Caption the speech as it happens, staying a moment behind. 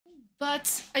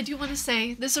But I do want to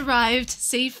say this arrived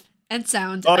safe and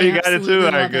sound. Oh, you got it too?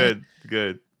 All right, good,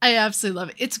 good. I absolutely love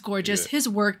it. It's gorgeous. His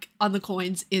work on the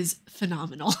coins is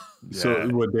phenomenal. So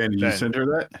what, Dan, did you send her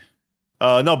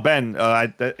that? No, Ben.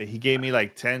 He gave me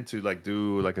like 10 to like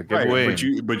do like a giveaway.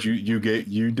 Right, but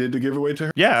you did the giveaway to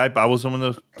her? Yeah, I was one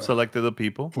of the selected the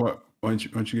people. What? Why don't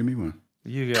you give me one?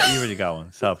 You already got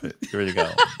one. Stop it. You already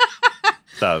got one.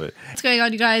 Stop it. What's going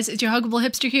on, you guys? It's your Huggable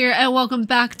Hipster here, and welcome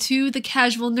back to the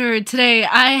Casual Nerd. Today,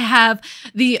 I have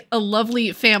the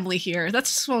lovely family here.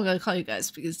 That's just what I'm going to call you guys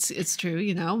because it's true,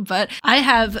 you know. But I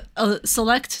have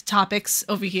select topics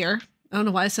over here. I don't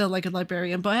know why I sound like a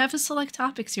librarian, but I have a select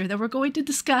topics here that we're going to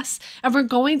discuss and we're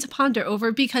going to ponder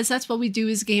over because that's what we do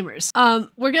as gamers.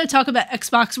 We're going to talk about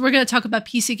Xbox. We're going to talk about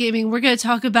PC gaming. We're going to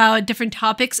talk about different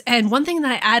topics. And one thing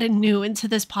that I added new into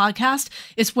this podcast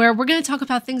is where we're going to talk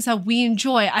about things that we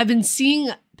enjoy. I've been seeing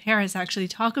Parris actually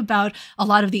talk about a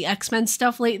lot of the X-Men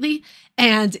stuff lately,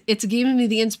 and it's giving me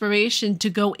the inspiration to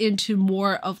go into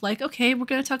more of like, okay,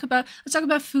 let's talk about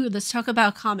food, let's talk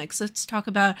about comics, let's talk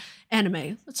about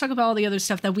anime, let's talk about all the other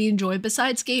stuff that we enjoy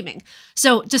besides gaming.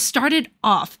 So to start it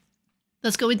off,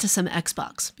 let's go into some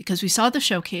Xbox because we saw the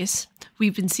showcase.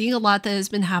 We've been seeing a lot that has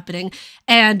been happening,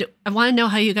 and I want to know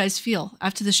how you guys feel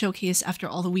after the showcase, after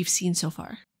all that we've seen so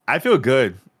far. I feel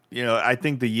good. You know, I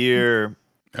think the year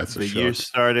year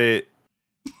started.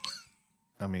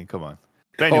 I mean, come on.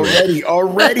 Anyway,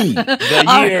 already.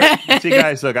 The year. See,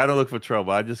 guys, look, I don't look for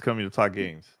trouble. I just come here to talk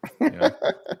games. You know?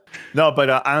 No, but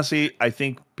honestly, I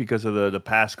think because of the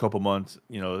past couple months,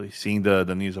 you know, seeing the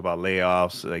news about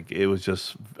layoffs, like it was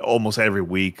just almost every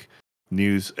week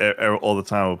news all the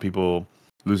time with people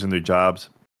losing their jobs.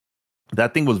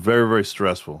 That thing was very, very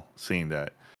stressful seeing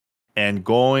that. And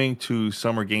going to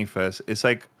Summer Game Fest, it's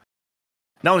like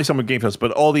not only Summer Game Fest, but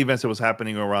all the events that was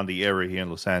happening around the area here in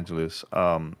Los Angeles.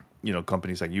 You know,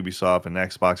 companies like Ubisoft and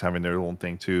Xbox having their own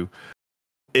thing too.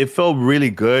 It felt really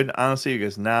good, honestly,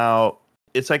 because now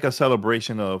it's like a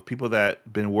celebration of people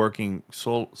that been working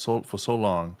for so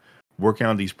long, working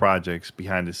on these projects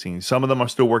behind the scenes. Some of them are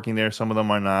still working there, some of them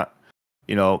are not.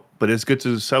 You know, but it's good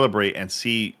to celebrate and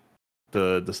see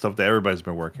the stuff that everybody's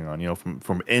been working on. You know,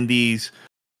 from indies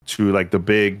to like the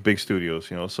big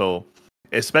studios. You know, so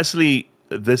especially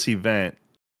this event,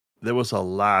 there was a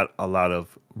lot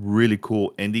of really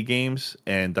cool indie games,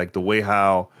 and like the way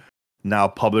how now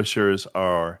publishers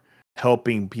are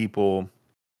helping people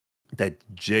that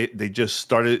they just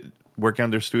started working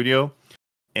on their studio,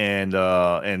 and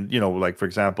you know, like for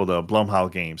example the Blumhouse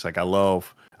games. Like I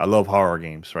love horror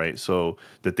games, right? So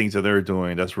the things that they're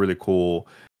doing, that's really cool.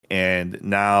 And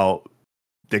now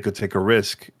they could take a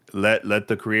risk, let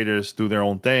the creators do their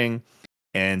own thing,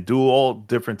 and do all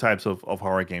different types of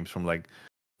horror games, from like,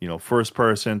 you know, first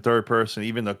person, third person,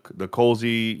 even the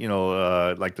cozy, you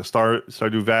know, like the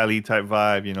Stardew Valley type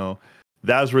vibe. You know,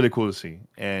 that was really cool to see.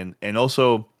 And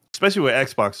also, especially with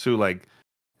Xbox too, like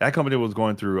that company was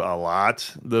going through a lot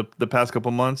the past couple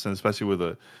months, and especially with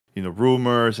the, you know,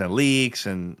 rumors and leaks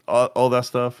and all that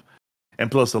stuff,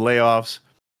 and plus the layoffs.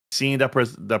 Seeing that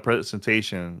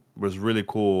presentation was really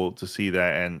cool to see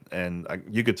that, and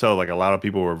you could tell like a lot of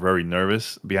people were very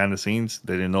nervous behind the scenes.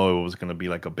 They didn't know it was going to be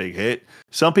like a big hit.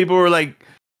 Some people were like,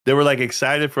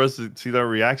 excited for us to see their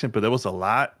reaction, but there was a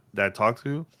lot that I talked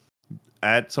to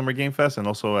at Summer Game Fest and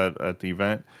also at the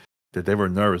event that they were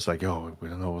nervous, like, yo, we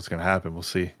don't know what's going to happen. We'll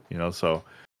see, you know. So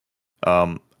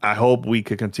I hope we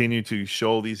could continue to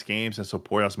show these games and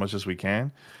support as much as we can.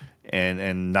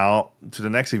 And now to the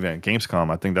next event,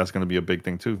 Gamescom. I think that's going to be a big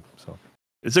thing too. So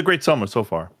it's a great summer so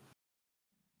far.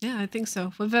 Yeah, I think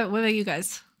so. What about you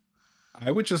guys?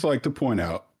 I would just like to point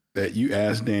out that you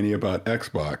asked Danny about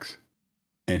Xbox,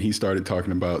 and he started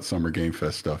talking about Summer Game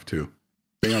Fest stuff too.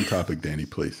 Stay on topic, Danny,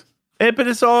 please. But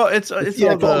it's all all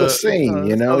the same,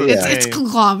 you know. It's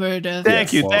conglomerative.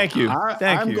 Thank you.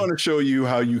 I'm going to show you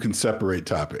how you can separate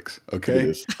topics.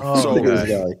 Okay.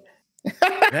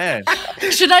 Man.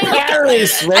 Should I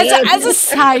Parris, as a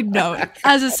side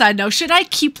note, should I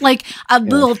keep like a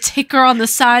little ticker on the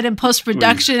side in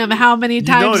post-production of how many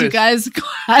times you guys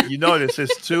got? You notice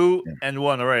it's 2 and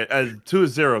 1. All right.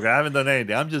 2-0. I haven't done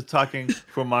anything. I'm just talking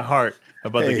from my heart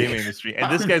about the gaming industry.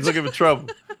 And this guy's looking for trouble.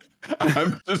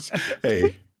 I'm just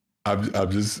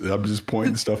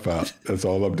pointing stuff out. That's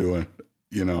all I'm doing.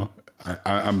 You know,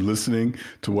 I'm listening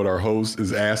to what our host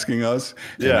is asking us,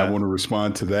 and I want to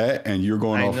respond to that. And you're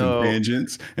going off in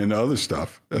tangents and other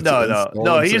stuff.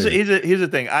 No. Here's the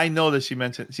thing. I know that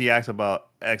she asked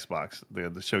about Xbox,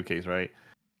 the showcase, right?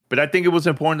 But I think it was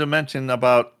important to mention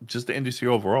about just the industry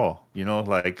overall. You know,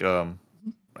 like I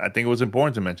think it was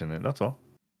important to mention it. That's all.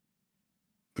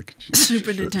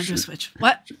 Super Nintendo Switch.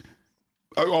 What?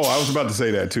 Oh, I was about to say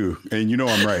that too. And you know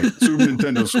I'm right. Super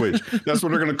Nintendo Switch. That's what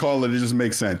they're going to call it. It just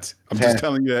makes sense. I'm just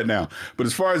telling you that now. But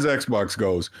as far as Xbox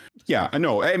goes, yeah, I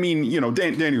know. I mean, you know,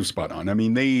 Danny was spot on. I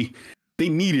mean, they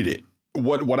needed it.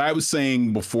 What I was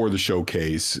saying before the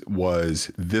showcase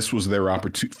was this was their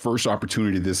first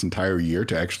opportunity this entire year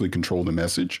to actually control the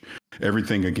message.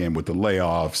 Everything again with the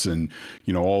layoffs and,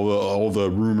 you know, all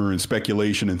the rumor and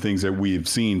speculation and things that we've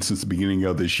seen since the beginning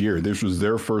of this year. This was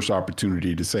their first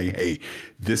opportunity to say, hey,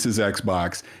 this is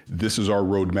Xbox. This is our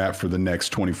roadmap for the next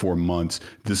 24 months.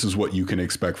 This is what you can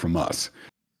expect from us.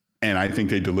 And I think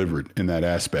they delivered in that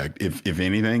aspect. If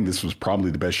anything, this was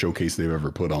probably the best showcase they've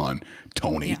ever put on,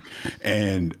 Tony. Yeah.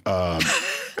 And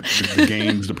the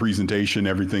games, the presentation,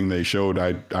 everything they showed,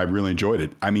 I really enjoyed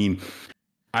it. I mean,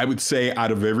 I would say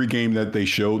out of every game that they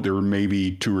showed, there were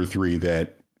maybe 2 or 3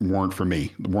 that weren't for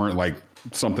me, weren't like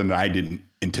something that I didn't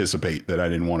anticipate, that I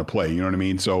didn't want to play. You know what I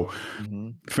mean? So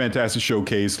fantastic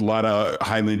showcase, a lot of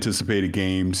highly anticipated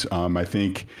games. I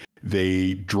think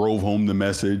they drove home the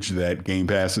message that Game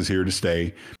Pass is here to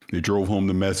stay. They drove home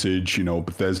the message, you know,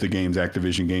 Bethesda games,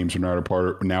 Activision games are now a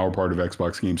part of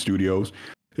Xbox Game Studios.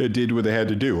 It did what they had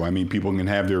to do. I mean, people can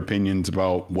have their opinions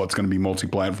about what's going to be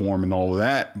multi-platform and all of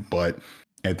that, but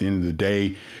at the end of the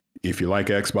day, if you like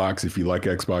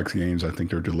Xbox games, I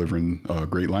think they're delivering a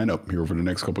great lineup here over the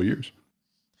next couple of years.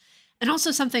 And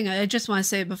also something I just want to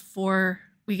say before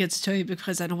we get to Tony,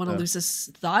 because I don't want to lose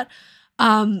this thought.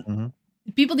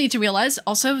 People need to realize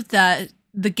also that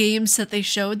the games that they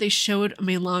showed a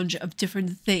melange of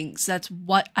different things. That's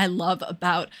what I love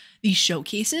about these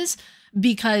showcases,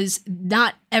 because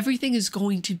not everything is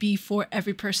going to be for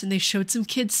every person. They showed some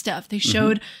kids stuff. They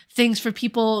showed things for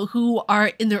people who are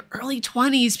in their early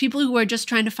 20s, people who are just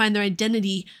trying to find their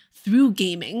identity through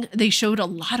gaming. They showed a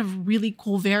lot of really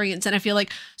cool variants. And I feel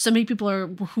like so many people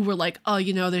who were like, oh,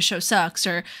 you know, this show sucks,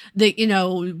 or they, you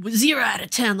know, 0 out of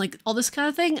 10, like all this kind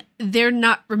of thing. They're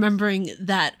not remembering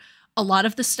that a lot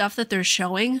of the stuff that they're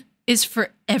showing is for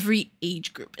every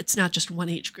age group. It's not just one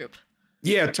age group.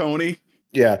 Yeah, Tony.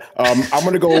 Yeah, I'm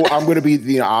gonna be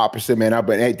the opposite, man.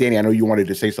 But hey, Danny, I know you wanted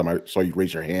to say something. I saw you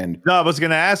raise your hand. No, I was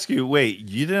gonna ask you. Wait,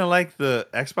 you didn't like the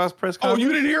Xbox press conference? Oh, you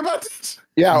didn't hear about this?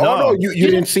 Yeah. No. Oh no, you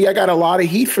didn't see. I got a lot of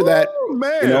heat for that. Oh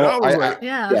man, you know,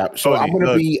 yeah. So I'm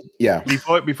gonna be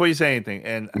Before you say anything,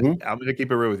 and I'm gonna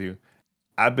keep it real with you.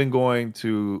 I've been going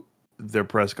to their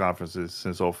press conferences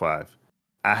since 2005.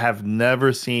 I have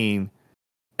never seen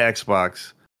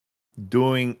Xbox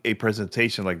doing a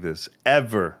presentation like this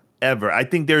ever. I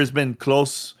think there's been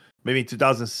close, maybe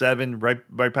 2007, right,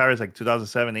 Parris, like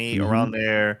 2007, 8, around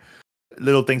there,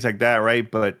 little things like that,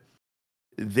 right? But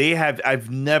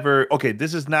I've never,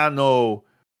 this is not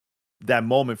that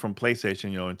moment from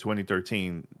PlayStation, you know, in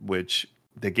 2013, which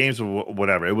the games were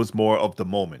whatever. It was more of the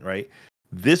moment, right?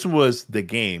 This was the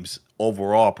games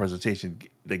overall presentation.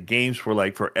 The games were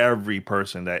like for every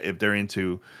person that if they're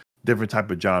into different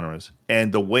type of genres,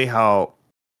 and the way how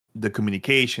the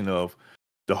communication of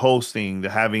the hosting, the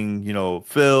having, you know,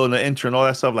 Phil and the intro and all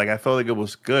that stuff, like I felt like it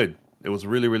was good. It was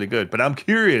really, really good. But I'm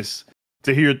curious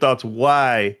to hear your thoughts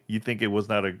why you think it was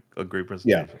not a great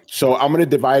presentation. Yeah. So I'm going to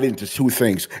divide it into 2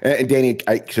 things. And Danny,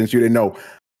 since you didn't know,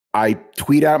 I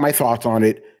tweet out my thoughts on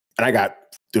it, and I got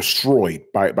destroyed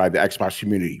by the Xbox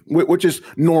community, which is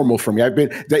normal for me.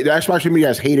 The Xbox community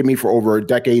has hated me for over a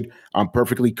decade. I'm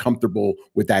perfectly comfortable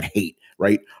with that hate,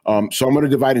 right? So I'm going to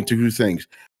divide into 2 things.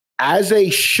 As a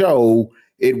show,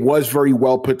 it was very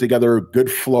well put together,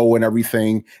 good flow and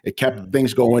everything. It kept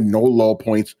things going, no lull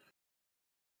points.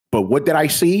 But what did I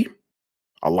see?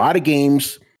 A lot of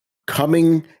games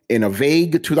coming in a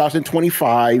vague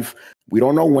 2025. We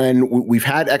don't know when. We've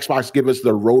had Xbox give us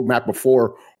the roadmap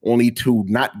before, only to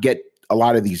not get a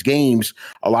lot of these games.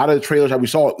 A lot of the trailers that we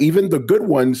saw, even the good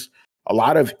ones, a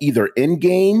lot of either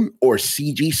in-game or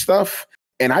CG stuff.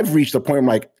 And I've reached the point where I'm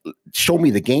like, show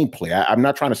me the gameplay. I'm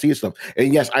not trying to see this stuff.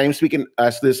 And yes, I am speaking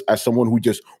as someone who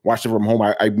just watched it from home.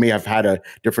 I may have had a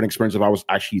different experience if I was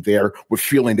actually there with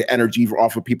feeling the energy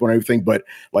off of people and everything. But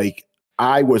like,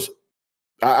 I was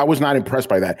not impressed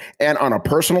by that. And on a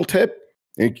personal tip,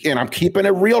 and I'm keeping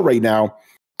it real right now,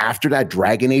 after that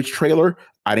Dragon Age trailer,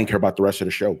 I didn't care about the rest of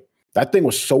the show. That thing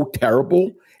was so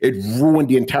terrible. It ruined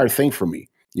the entire thing for me.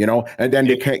 You know, and then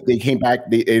they came back.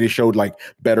 They showed like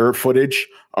better footage.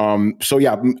 So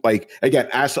yeah, like again,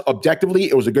 as objectively,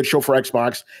 it was a good show for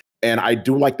Xbox, and I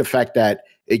do like the fact that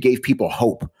it gave people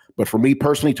hope. But for me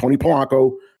personally, Tony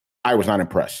Polanco, I was not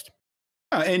impressed.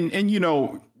 And you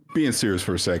know, being serious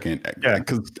for a second,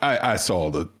 because I saw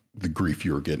the the grief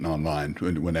you were getting online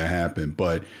when that happened.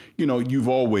 But, you know, you've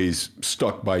always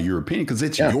stuck by your opinion because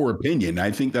it's your opinion.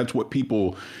 I think that's what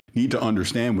people need to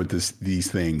understand with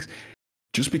these things.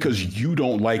 Just because you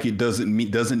don't like it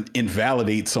doesn't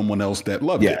invalidate someone else that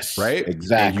loved it, right?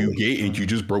 Exactly. And you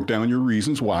just broke down your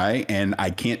reasons why, and I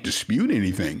can't dispute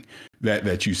anything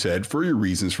that you said for your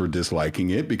reasons for disliking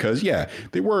it because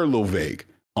they were a little vague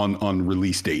on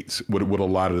release dates with a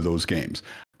lot of those games.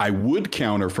 I would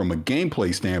counter from a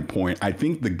gameplay standpoint. I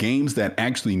think the games that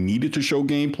actually needed to show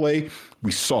gameplay,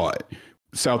 we saw it.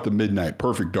 South of Midnight,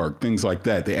 Perfect Dark, things like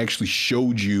that. They actually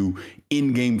showed you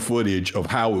in-game footage of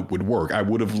how it would work. I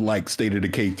would have liked State of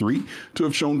Decay 3 to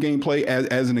have shown gameplay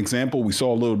as an example. We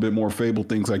saw a little bit more Fable,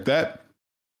 things like that.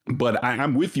 But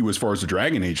I'm with you as far as the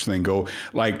Dragon Age thing go.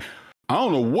 Like, I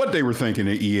don't know what they were thinking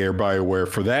at EA or BioWare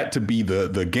for that to be the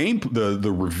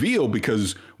reveal,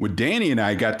 because when Danny and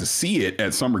I got to see it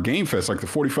at Summer Game Fest, like the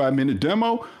 45-minute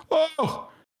demo,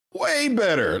 way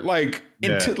better. Like,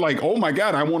 oh my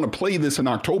God, I want to play this in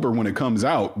October when it comes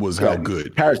out was how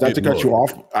good. Parris, not to cut you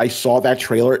off. I saw that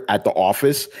trailer at the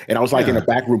office and I was like in the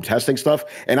back room testing stuff.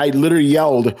 And I literally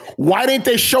yelled, why didn't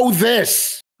they show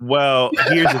this? Well,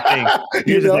 here's the thing.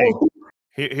 Here's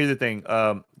the thing.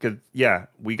 Because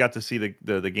we got to see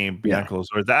the game behind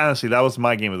closed doors. Honestly, that was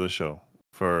my game of the show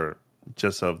for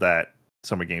just of that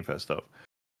Summer Game Fest stuff.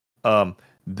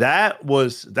 That's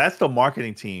the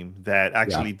marketing team that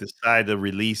actually decided to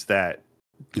release that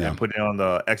and put it on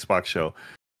the Xbox show.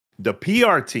 The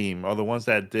PR team are the ones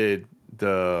that did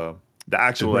the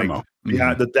actual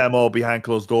behind the demo, behind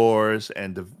closed doors,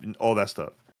 and all that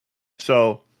stuff.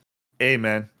 So, hey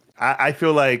man, I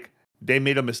feel like they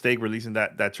made a mistake releasing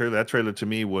that trailer. That trailer to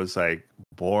me was like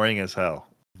boring as hell.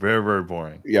 Very, very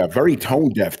boring. Yeah, very tone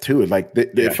deaf too. Like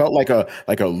it felt like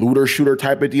a looter shooter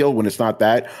type of deal when it's not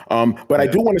that. But I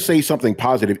do want to say something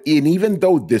positive. And even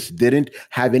though this didn't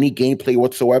have any gameplay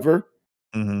whatsoever,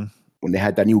 when they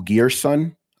had that new Gears,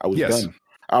 son, I was done.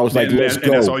 I was like, let's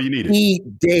go. That's all you needed.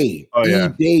 E-Day.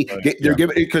 They're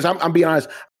giving, because I'm being honest,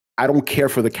 I don't care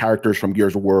for the characters from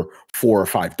Gears of War 4 or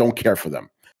 5. Don't care for them.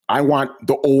 I want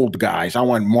the old guys. I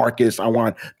want Marcus. I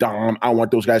want Dom. I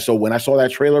want those guys. So when I saw that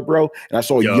trailer, bro, and I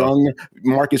saw young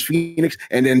Marcus Phoenix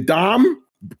and then Dom,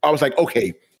 I was like,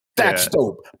 okay, that's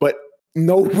dope. But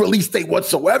no release date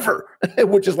whatsoever,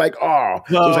 which is like, well,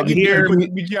 so it's like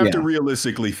you have to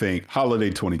realistically think holiday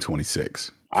 2026.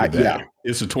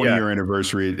 It's a 20-year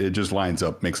anniversary. It just lines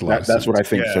up, makes a lot of sense. That's what I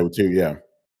think so too. Yeah.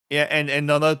 Yeah, and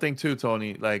another thing too,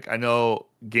 Tony. Like, I know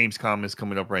Gamescom is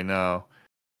coming up right now.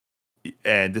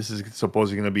 And this is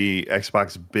supposedly going to be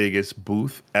Xbox's biggest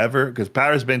booth ever, because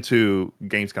Parris been to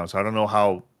Gamescom, so I don't know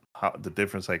how the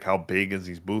difference, like how big is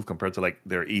these booths compared to like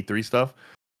their E3 stuff.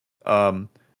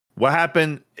 What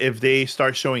happened if they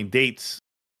start showing dates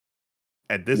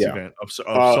at this event of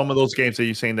some of those games that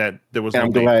you're saying that there was? And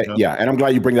I'm glad, and I'm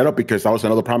glad you bring that up, because that was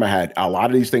another problem I had. A lot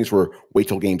of these things were wait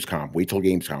till Gamescom, wait till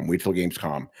Gamescom, wait till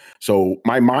Gamescom. So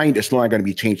my mind is still not going to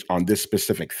be changed on this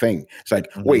specific thing. It's like,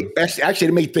 wait, that's actually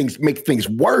to make things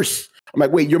worse. I'm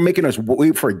like, wait, you're making us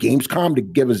wait for Gamescom to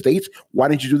give us dates. Why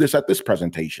didn't you do this at this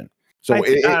presentation? So I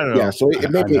don't know. So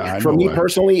it may for me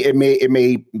personally, it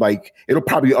may like it'll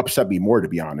probably upset me more, to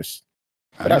be honest.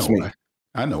 But that's me.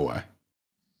 I know why.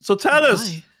 So tell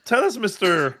us,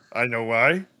 Mr. I know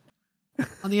why.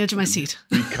 On the edge of my seat.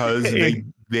 Because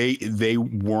they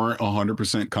weren't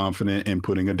 100% confident in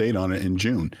putting a date on it in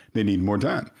June. They need more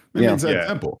time. It's that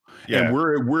simple. Yeah. And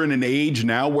we're in an age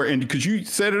now where, and because you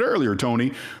said it earlier,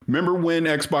 Tony, remember when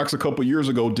Xbox a couple years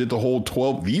ago did the whole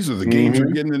 12, these are the games you're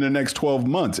getting in the next 12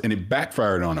 months, and it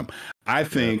backfired on them. I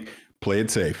think play it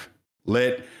safe.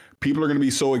 People are going to be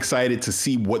so excited to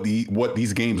see what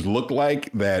these games look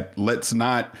like that let's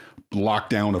not lock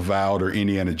down Avowed or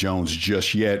Indiana Jones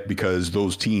just yet, because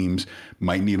those teams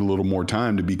might need a little more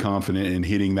time to be confident in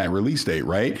hitting that release date,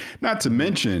 right? Not to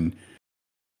mention,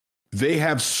 they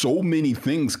have so many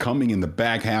things coming in the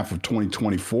back half of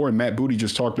 2024. And Matt Booty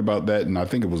just talked about that. And I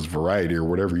think it was Variety or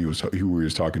whatever who he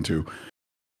was talking to.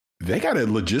 They got to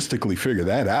logistically figure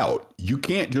that out. You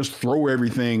can't just throw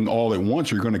everything all at once.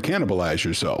 You're going to cannibalize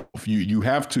yourself. You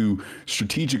have to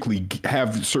strategically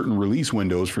have certain release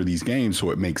windows for these games so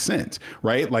it makes sense,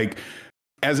 right? Like,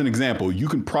 as an example, you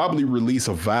can probably release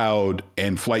Avowed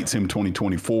and Flight Sim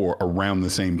 2024 around the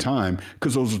same time,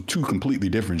 because those are two completely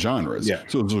different genres. Yeah.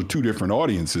 So those are two different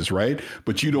audiences, right?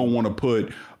 But you don't want to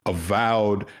put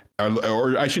Avowed,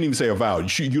 or I shouldn't even say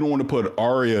Avowed. You don't want to put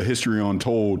Aria History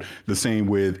Untold the same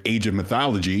with Age of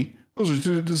Mythology. Those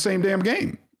are the same damn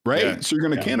game, right? Yeah. So you're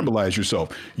going to cannibalize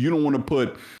yourself. You don't want to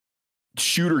put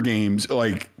shooter games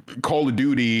like Call of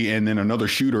Duty and then another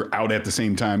shooter out at the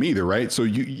same time either, right? So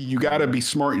you got to be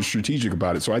smart and strategic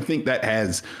about it. So I think that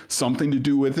has something to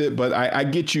do with it. But I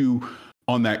get you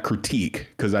on that critique,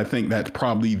 because I think that's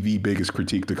probably the biggest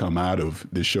critique to come out of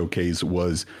this showcase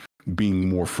was being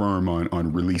more firm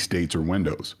on release dates or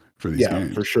windows for these games.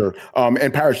 Yeah, for sure.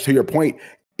 And Parris, to your point,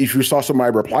 if you saw some of my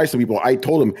replies to people, I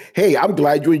told them, hey, I'm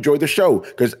glad you enjoyed the show.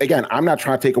 Because again, I'm not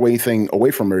trying to take anything away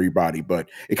from everybody, but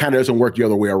it kind of doesn't work the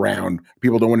other way around.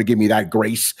 People don't want to give me that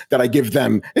grace that I give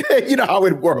them. You know how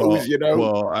it works, well, you know?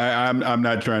 Well, I'm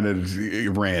not trying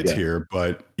to rant here,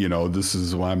 but you know, this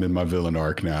is why I'm in my villain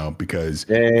arc now, because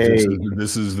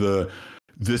this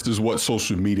is what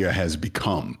social media has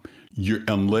become.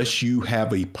 Unless you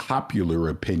have a popular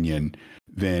opinion,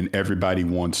 then everybody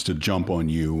wants to jump on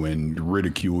you and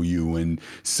ridicule you and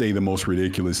say the most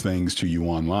ridiculous things to you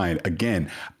online. Again,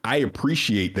 I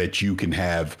appreciate that you can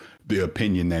have the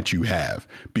opinion that you have,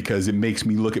 because it makes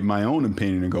me look at my own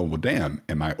opinion and go, well, damn,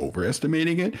 am I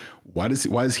overestimating it? Why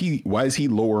is he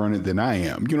lower on it than I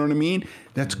am? You know what I mean?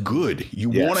 That's good. You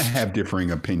want to have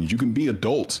differing opinions. You can be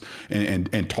adults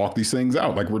and talk these things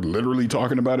out. Like we're literally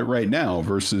talking about it right now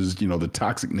versus, you know, the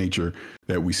toxic nature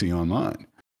that we see online.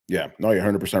 Yeah, no, you're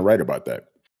 100% right about that.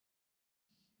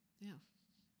 Yeah,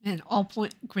 and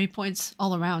great points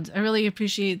all around. I really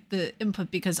appreciate the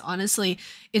input, because honestly,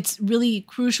 it's really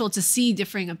crucial to see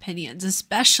differing opinions,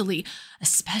 especially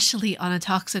on a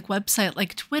toxic website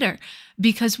like Twitter,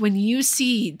 because when you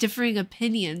see differing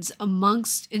opinions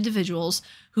amongst individuals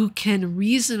who can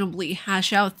reasonably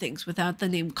hash out things without the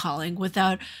name calling,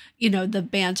 without, you know, the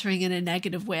bantering in a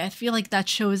negative way, I feel like that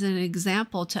shows an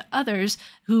example to others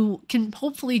who can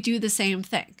hopefully do the same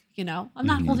thing. You know, I'm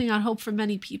not holding out hope for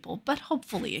many people, but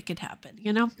hopefully it could happen,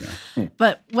 you know? Yeah.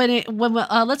 But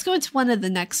let's go into one of the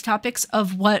next topics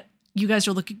of what you guys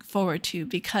are looking forward to,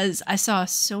 because I saw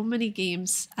so many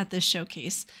games at this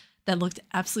showcase that looked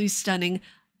absolutely stunning.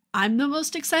 I'm the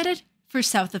most excited for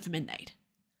South of Midnight.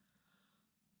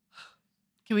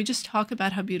 Can we just talk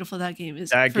about how beautiful that game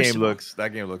is? That game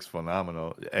looks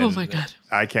phenomenal. And oh my God.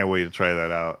 I can't wait to try that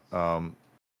out.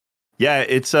 Yeah,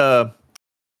 it's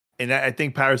and I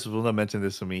think Parris will mention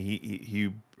this to me.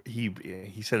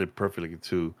 He said it perfectly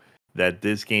too. That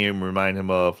this game remind him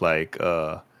of like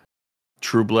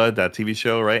True Blood, that TV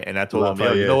show, right? And I told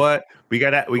him, you know what? We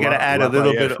gotta add a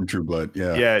little bit from True Blood.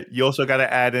 Yeah. Yeah. You also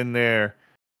gotta add in there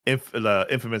the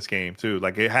Infamous game too.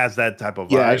 Like it has that type of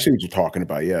vibe. Yeah, I see what you're talking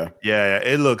about. Yeah. Yeah,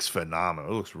 it looks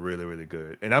phenomenal. It looks really, really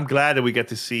good. And I'm glad that we get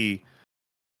to see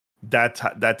that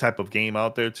type of game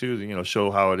out there too. You know, show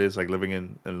how it is like living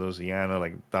in Louisiana,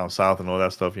 like down south and all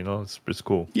that stuff. You know, it's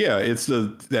cool. Yeah, it's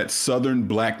that Southern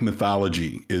Black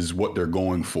mythology is what they're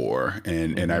going for,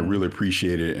 and I really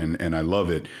appreciate it, and I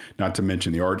love it. Not to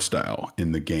mention the art style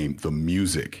in the game. The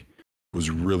music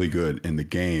was really good in the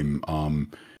game.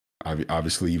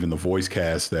 Obviously, even the voice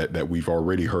cast that we've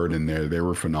already heard in there, they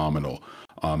were phenomenal.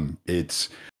 It's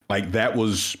like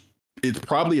it's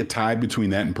probably a tie between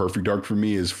that and Perfect Dark for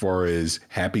me as far as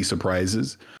happy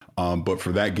surprises. But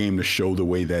for that game to show the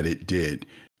way that it did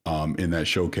in that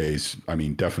showcase, I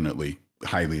mean, definitely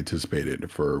highly anticipated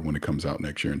for when it comes out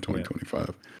next year in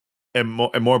 2025. And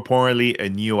more importantly, a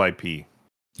new IP.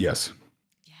 Yes.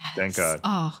 Thank God.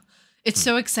 Oh, it's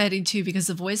so exciting too, because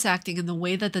the voice acting and the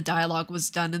way that the dialogue was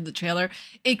done in the trailer,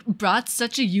 it brought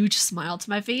such a huge smile to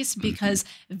my face, because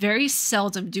very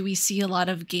seldom do we see a lot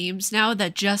of games now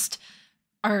that just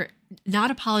are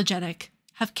not apologetic,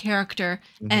 have character,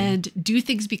 and do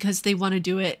things because they want to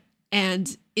do it,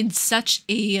 and in such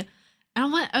a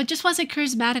I just want to say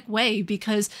charismatic way,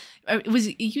 because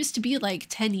it used to be like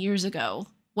 10 years ago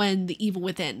when The Evil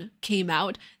Within came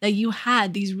out, that you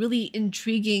had these really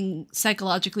intriguing,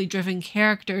 psychologically driven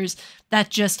characters that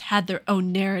just had their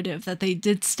own narrative, that they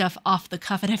did stuff off the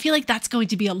cuff. And I feel like that's going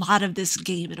to be a lot of this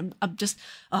game. And I'm just,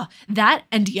 that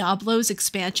and Diablo's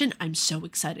expansion, I'm so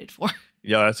excited for.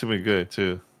 Yeah, that's going to be good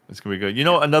too. It's going to be good. You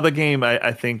know, another game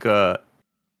I think I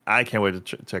can't wait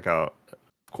to check out,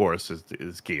 of course,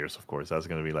 is Gears, of course. That's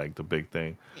going to be like the big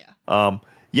thing. Yeah.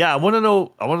 Yeah, I want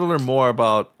to learn more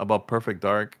about Perfect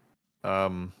Dark,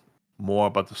 more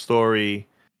about the story,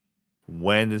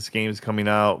 when this game is coming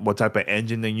out, what type of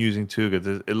engine they're using too,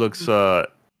 because it looks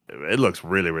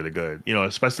really, really good. You know,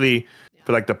 especially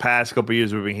for like the past couple of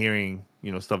years, we've been hearing,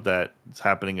 you know, stuff that's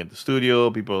happening at the studio,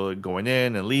 people going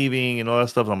in and leaving and all that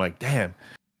stuff. I'm like, damn,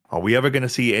 are we ever going to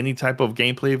see any type of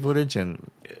gameplay footage? And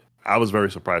I was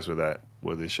very surprised with that,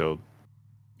 what they showed.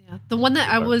 Yeah. The one that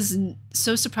I was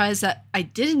so surprised that I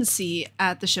didn't see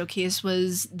at the showcase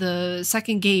was the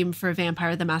second game for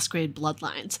Vampire the Masquerade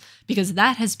Bloodlines, because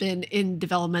that has been in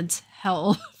development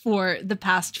hell for the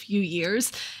past few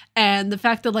years. And the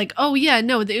fact that like, oh yeah,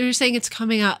 no, they're saying it's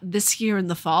coming out this year in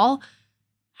the fall.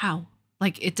 How?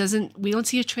 Like we don't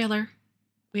see a trailer.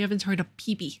 We haven't heard a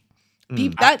peepee.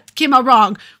 Peep, that came out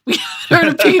wrong. We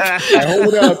heard a peep.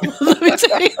 Hold up. Let me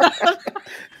tell you that.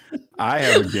 I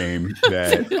have a game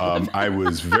that I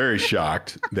was very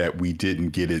shocked that we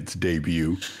didn't get its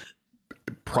debut.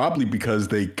 Probably because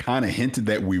they kind of hinted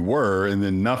that we were, and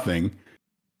then nothing.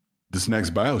 This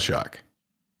next BioShock.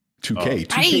 2K.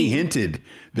 2K hinted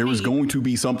there was going to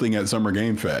be something at Summer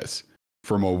Game Fest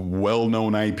from a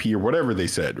well-known IP or whatever they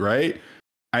said, right?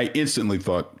 I instantly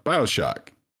thought, BioShock.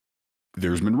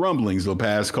 There's been rumblings the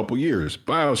past couple years.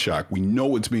 BioShock, we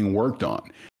know it's being worked on.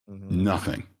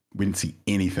 Nothing. We didn't see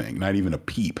anything, not even a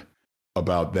peep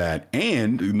about that.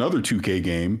 And another 2K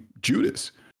game,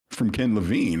 Judas, from Ken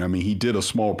Levine. I mean, he did a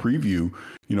small preview,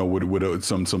 with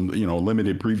some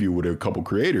limited preview with a couple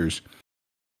creators.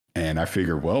 And I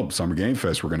figured, well, Summer Game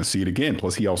Fest, we're going to see it again.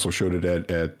 Plus, he also showed it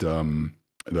at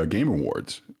the Game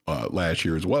Awards last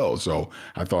year as well. So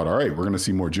I thought, all right, we're going to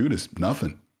see more Judas.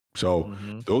 Nothing. So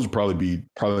those would probably be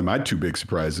my two big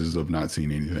surprises of not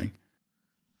seeing anything.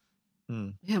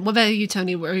 Yeah. What about you,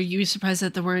 Tony? Were you surprised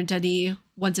that there weren't any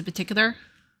ones in particular?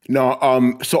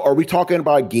 No. So are we talking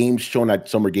about games shown at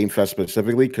Summer Game Fest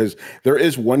specifically? Because there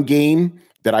is one game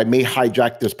that I may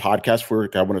hijack this podcast for.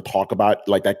 I want to talk about,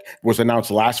 like, that was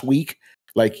announced last week.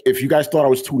 Like, if you guys thought I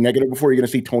was too negative before, you're going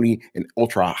to see Tony in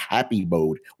ultra happy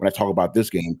mode when I talk about this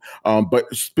game.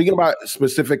 But speaking about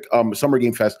specific Summer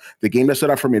Game Fest, the game that stood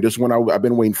out for me, this one I've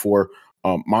been waiting for,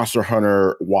 Monster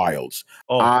Hunter Wilds.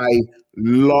 I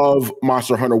love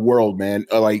Monster Hunter World, man.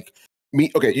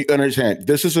 You understand,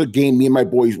 this is a game me and my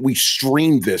boys, we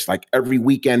streamed this like every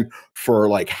weekend for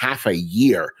like half a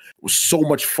year. It was so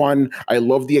much fun. I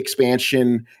love the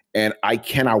expansion, and I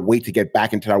cannot wait to get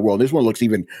back into that world. This one looks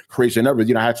even crazier than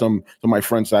ever. I had some of my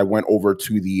friends that I went over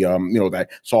to the that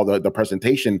saw the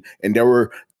presentation, and they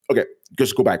were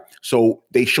just go back. So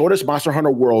they showed us Monster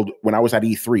Hunter World when I was at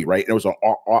E3, right? It was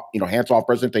a hands-off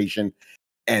presentation.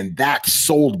 And that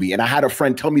sold me. And I had a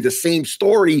friend tell me the same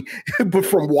story, but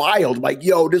from Wild. Like,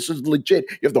 yo, this is legit.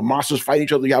 You have the monsters fight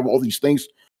each other. You have all these things.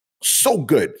 So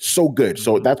good. So good.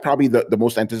 So that's probably the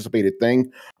most anticipated thing.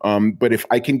 But if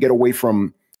I can get away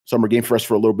from Summer Game Fest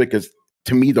for a little bit, because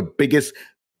to me, the biggest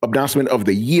announcement of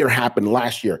the year happened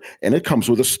last year. And it comes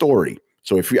with a story.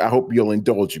 So I hope you'll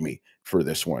indulge me for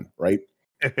this one, right?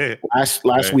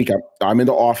 Last week, I'm in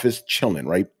the office chilling,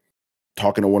 right?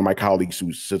 Talking to one of my colleagues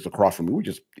who sits across from me. We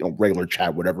just, regular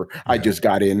chat, whatever. Yeah. I just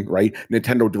got in, right?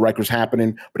 Nintendo Direct was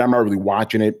happening, but I'm not really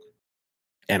watching it.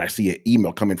 And I see an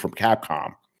email coming from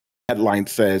Capcom. Headline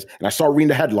says, and I start reading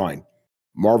the headline,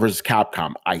 Marvel vs.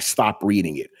 Capcom. I stopped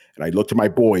reading it. And I looked at my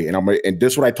boy, and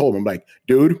this is what I told him. I'm like,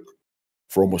 dude,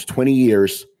 for almost 20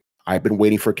 years, I've been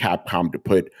waiting for Capcom to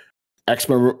put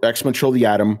X-Men Control the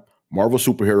Atom, Marvel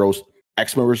Superheroes,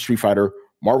 X-Men vs. Street Fighter,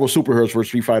 Marvel Superheroes vs.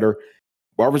 Street Fighter,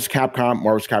 Marvel vs.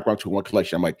 Capcom 2 in one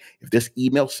collection. I'm like, if this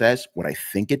email says what I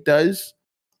think it does,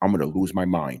 I'm going to lose my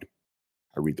mind.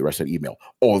 I read the rest of the email.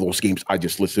 All those games I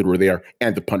just listed were there,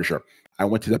 and The Punisher. I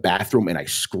went to the bathroom and I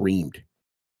screamed.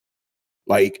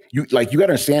 You got to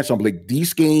understand something. Like,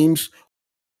 these games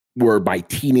were my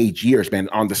teenage years, man,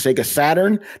 on the Sega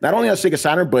Saturn. Not only on Sega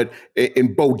Saturn, but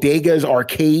in bodegas,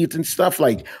 arcades, and stuff,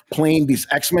 like playing these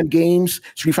X-Men games,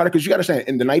 Street Fighter. Because you got to understand,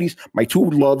 in the 90s, my two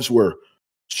loves were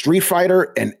Street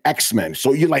Fighter and X-Men.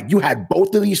 So you had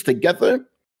both of these together,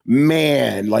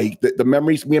 man. Like the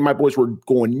memories, me and my boys were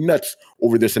going nuts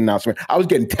over this announcement. I was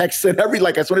getting texted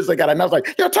as soon as I got announced,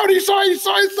 like, yo, Tony, you saw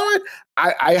it.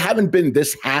 I haven't been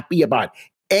this happy about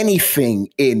anything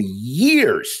in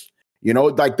years.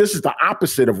 This is the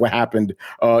opposite of what happened.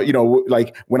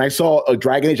 Like when I saw a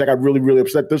Dragon Age, I got really, really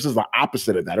upset. This is the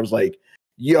opposite of that. I was like,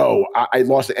 yo, I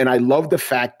lost it. And I love the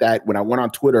fact that when I went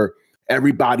on Twitter,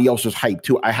 everybody else was hyped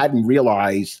too. I hadn't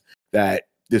realized that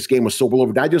this game was so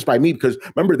beloved, not just by me, because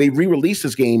remember, they re-released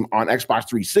this game on Xbox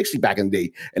 360 back in the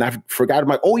day. And I forgot, I'm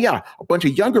like, oh yeah, a bunch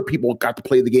of younger people got to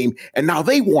play the game, and now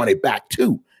they want it back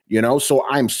too. So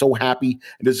I'm so happy.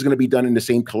 And this is going to be done in the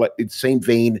same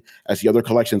vein as the other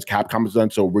collections Capcom has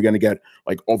done. So we're going to get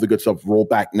like all the good stuff,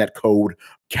 rollback netcode,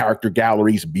 character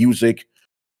galleries, music.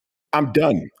 I'm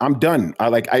done. I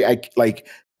like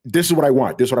this is what I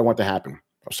want. This is what I want to happen.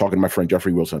 I was talking to my friend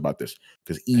Jeffrey Wilson about this,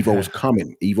 because Evo's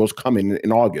coming. Evo's coming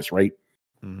in August, right?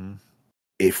 Mm-hmm.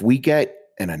 If we get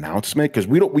an announcement, because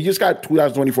we just got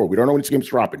 2024. We don't know when this game's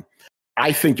dropping.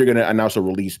 I think they're going to announce a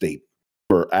release date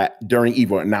during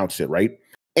Evo announced it, right?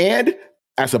 And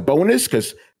as a bonus,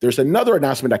 because there's another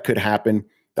announcement that could happen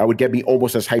that would get me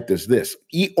almost as hyped as this,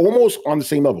 almost on the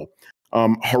same level.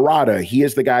 Harada, he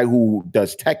is the guy who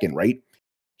does Tekken, right?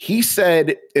 He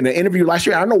said in an interview last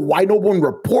year, I don't know why no one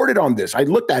reported on this. I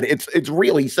looked at it. It's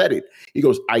real. He said it. He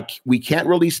goes, we can't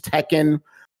release Tekken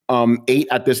 8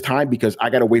 at this time because I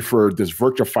got to wait for this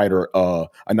Virtua Fighter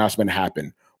announcement to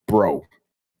happen. Bro,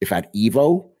 if at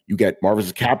Evo you get Marvel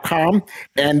vs. Capcom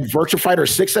and Virtua Fighter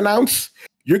 6 announced,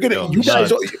 you're gonna,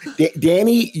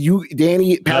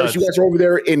 Danny, Parris, you guys are over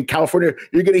there in California.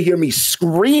 You're gonna hear me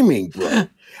screaming, bro.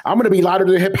 I'm gonna be louder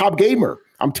than a hip hop gamer.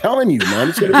 I'm telling you, man,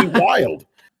 it's gonna be wild.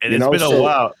 And it's been a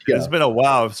while. Yeah. It's been a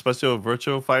while, especially a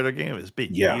Virtua Fighter game. It's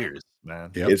been years,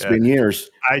 man. Yep. It's been years.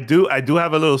 I do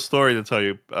have a little story to tell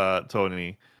you,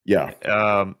 Tony.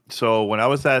 Yeah. So when I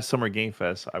was at Summer Game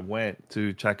Fest, I went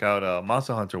to check out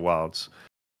Monster Hunter Wilds,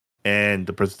 and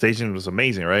the presentation was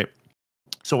amazing, right?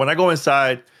 So when I go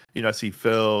inside, I see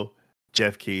Phil,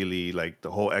 Jeff Keighley, like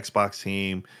the whole Xbox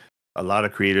team, a lot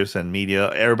of creators and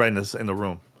media, everybody in the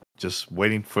room, just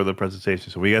waiting for the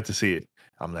presentation. So we got to see it.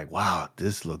 I'm like, wow,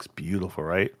 this looks beautiful,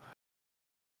 right?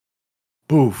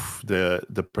 Poof,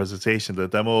 the presentation, the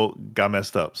demo got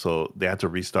messed up, so they had to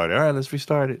restart it. All right, let's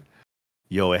restart it.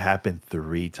 Yo, it happened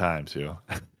 3 times, yo.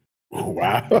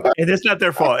 Wow. And it's not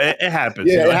their fault. It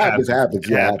happens. Yeah, it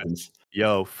happens.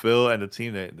 Yo, Phil and the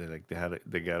team,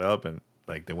 they got up and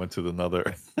like they went to another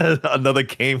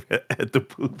game at the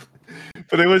booth.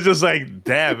 But it was just like,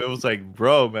 damn, it was like,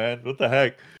 bro, man, what the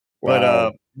heck?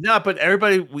 Wow. But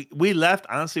everybody, we left,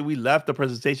 honestly, we left the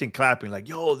presentation clapping, like,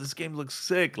 yo, this game looks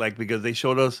sick. Like, because they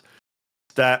showed us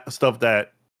that stuff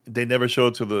that they never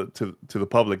showed to the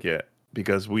public yet.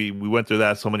 Because we went through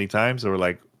that so many times, they were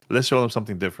like, let's show them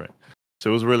something different. So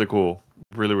it was really cool.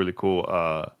 Really, really cool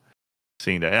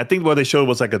seeing that. And I think what they showed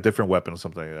was like a different weapon or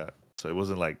something like that. So it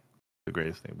wasn't like the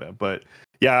greatest thing, man. But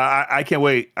yeah, I can't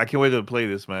wait. I can't wait to play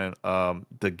this, man.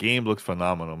 The game looks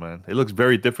phenomenal, man. It looks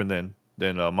very different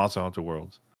than Monster Hunter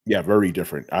Worlds. Yeah, very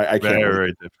different. I can't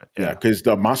very different. Yeah, because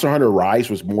the Monster Hunter Rise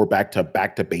was more back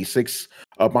to basics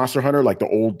of Monster Hunter, like the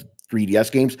old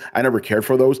 3DS games. I never cared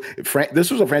for those.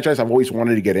 This was a franchise I've always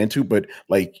wanted to get into, but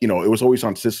like, it was always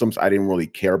on systems. I didn't really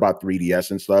care about 3DS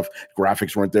and stuff.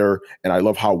 Graphics weren't there. And I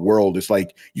love how World is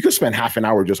like, you could spend half an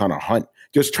hour just on a hunt,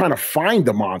 just trying to find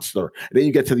the monster. And then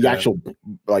you get to the actual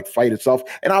like fight itself.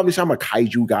 And obviously I'm a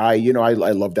kaiju guy,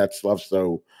 I love that stuff.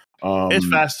 So it's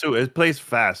fast too. It plays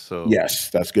fast. So yes,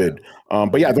 that's good.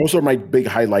 But yeah, those are my big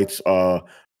highlights.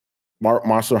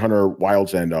 Monster Hunter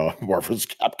Wilds and Marvel vs.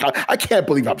 Capcom. I can't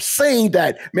believe I'm saying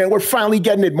that, man. We're finally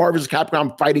getting it. Marvel vs.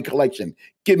 Capcom Fighting Collection.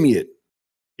 Give me it.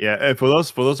 Yeah, and for those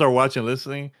who are watching,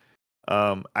 listening,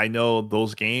 I know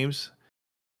those games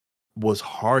was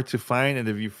hard to find, and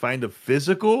if you find the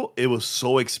physical, it was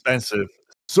so expensive.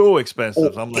 So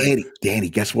expensive. Oh, I'm Danny,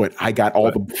 guess what? I got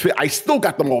all I still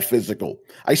got them all physical.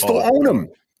 I still own them.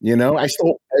 I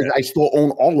still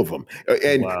own all of them.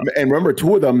 And remember,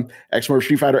 2 of them, X-Men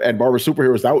Street Fighter and Marvel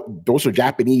Superheroes, those are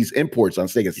Japanese imports on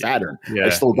Sega Saturn. Yeah, I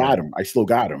still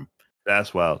got them.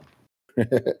 That's wild.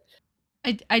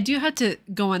 I do have to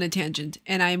go on a tangent,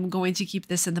 and I'm going to keep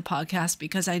this in the podcast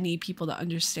because I need people to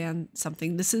understand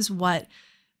something. This is what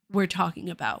we're talking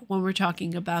about when we're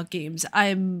talking about games.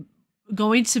 I'm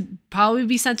going to probably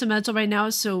be sentimental right now,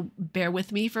 so bear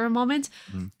with me for a moment.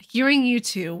 Hearing you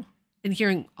two and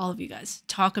hearing all of you guys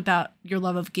talk about your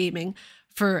love of gaming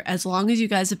for as long as you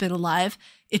guys have been alive,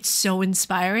 it's so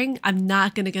inspiring. I'm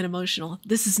not going to get emotional.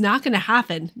 This is not going to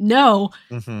happen. No.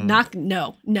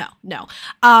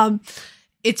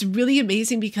 It's really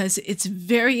amazing because it's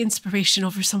very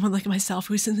inspirational for someone like myself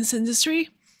who's in this industry.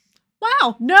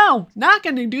 Wow. No, not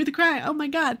going to do the cry. Oh my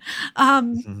God.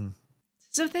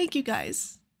 So thank you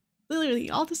guys. Literally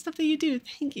all the stuff that you do.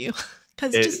 Thank you.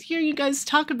 Because just hearing you guys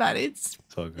talk about it,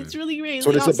 it's really great. That's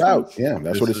what it's about. Yeah,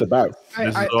 that's what it's about.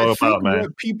 This is all about,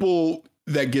 man. People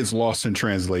that gets lost in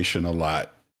translation a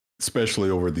lot, especially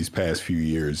over these past few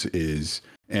years, is,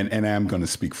 and I'm going to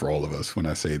speak for all of us when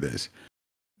I say this,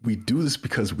 we do this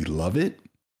because we love it.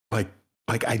 Like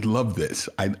I love this.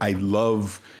 I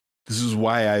love. This is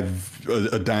why I've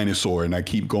a dinosaur and I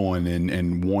keep going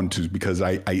and want to, because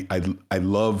I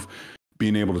love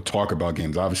being able to talk about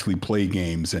games, obviously play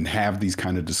games and have these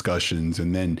kind of discussions.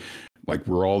 And then like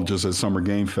we're all just at Summer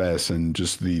Game Fest and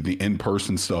just the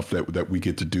in-person stuff that we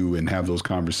get to do and have those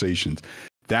conversations.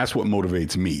 That's what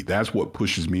motivates me. That's what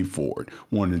pushes me forward,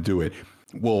 wanting to do it.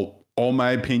 Will all my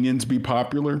opinions be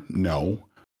popular? No,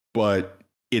 but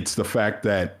it's the fact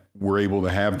that we're able to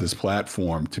have this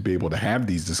platform to be able to have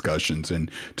these discussions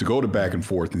and to go to back and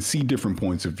forth and see different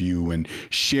points of view and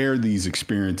share these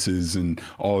experiences and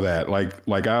all that.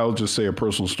 Like I'll just say a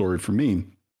personal story for me.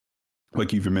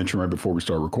 Like you even mentioned right before we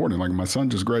start recording, like my son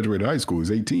just graduated high school.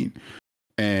 He's 18.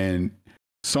 And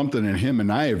something that him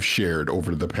and I have shared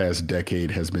over the past decade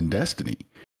has been Destiny.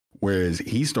 Whereas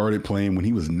he started playing when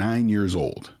he was 9 years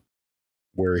old,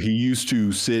 where he used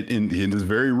to sit in this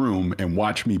very room and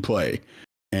watch me play.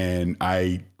 And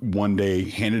I one day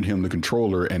handed him the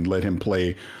controller and let him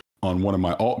play on one of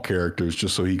my alt characters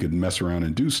just so he could mess around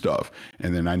and do stuff.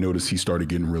 And then I noticed he started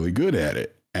getting really good at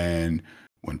it and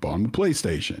went on the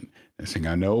PlayStation. Next thing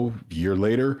I know, a year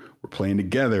later, we're playing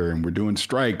together and we're doing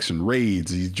strikes and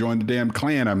raids. He's joined the damn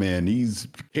clan I'm in. He's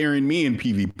carrying me in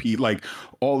PvP, like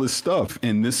all this stuff.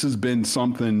 And this has been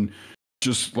something,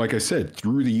 just like I said,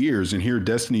 through the years. And here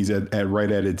Destiny's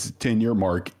right at its 10-year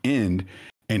mark end.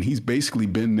 And he's basically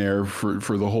been there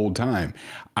for the whole time.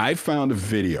 I found a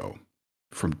video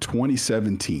from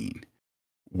 2017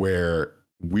 where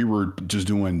we were just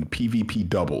doing PvP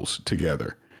doubles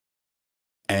together.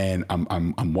 And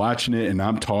I'm watching it and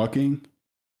I'm talking,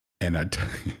 and I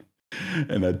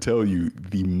tell you,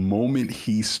 the moment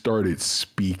he started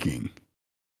speaking,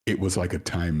 it was like a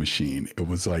time machine. It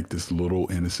was like this little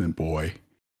innocent boy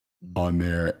on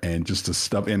there, and just the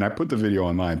stuff. And I put the video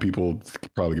online. People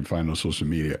probably can find it on social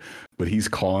media, but he's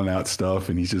calling out stuff,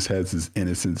 and he just has this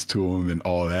innocence to him and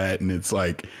all that. And it's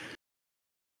like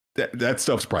that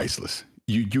stuff's priceless.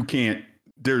 You can't.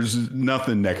 There's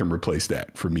nothing that can replace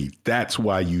that for me. That's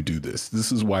why you do this.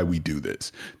 This is why we do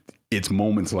this. It's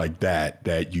moments like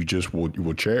that you just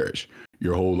will cherish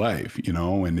your whole life, you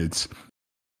know, and it's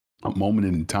a moment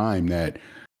in time that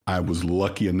I was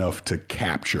lucky enough to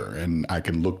capture. And I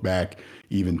can look back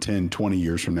even 10, 20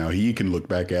 years from now. He can look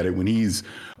back at it when he's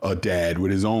a dad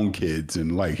with his own kids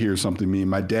and like, here's something me and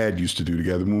my dad used to do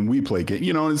together when we play games,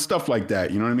 you know, and stuff like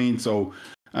that. You know what I mean? So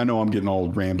I know I'm getting all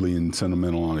rambly and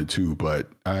sentimental on it too, but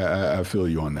I feel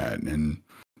you on that. And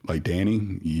like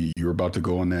Danny, you're about to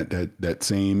go on that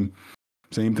same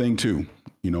thing too,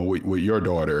 you know, with your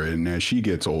daughter. And as she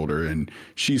gets older and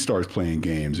she starts playing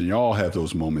games and y'all have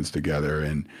those moments together,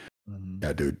 and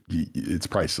yeah, dude, it's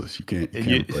priceless. You can't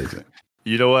replace it.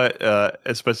 You know what?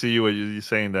 Especially you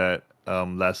saying that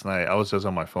last night, I was just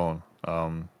on my phone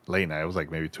late night. It was like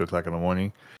maybe 2:00 in the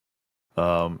morning.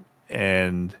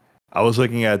 And I was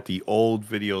looking at the old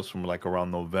videos from like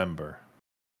around November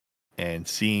and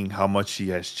seeing how much she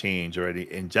has changed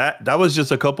already. And that was just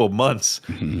a couple of months.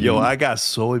 Yo, I got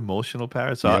so emotional,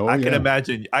 Parris. So I can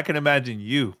imagine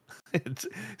you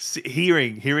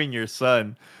hearing your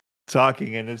son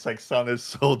talking, and it's like sounded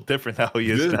so different how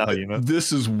he is now, you know?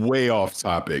 This is way off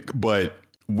topic, but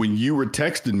when you were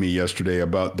texting me yesterday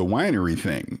about the winery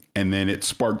thing, and then it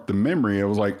sparked the memory, I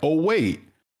was like, oh, wait.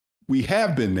 We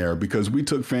have been there because we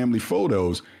took family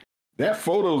photos. That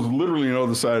photo is literally on the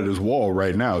other side of this wall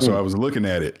right now. So I was looking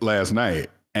at it last night,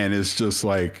 and it's just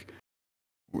like,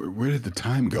 where did the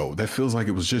time go? That feels like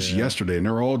it was just yesterday, and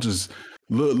they're all just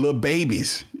little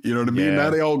babies. You know what I mean? Now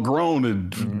they all grown and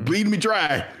bleeding me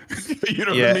dry. You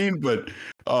know what I mean? But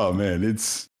oh man,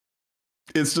 it's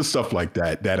just stuff like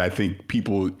that I think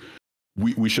people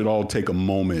we should all take a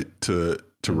moment to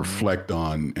reflect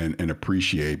on and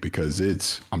appreciate, because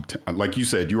it's like you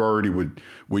said, you're already with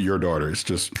your daughter.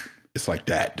 It's like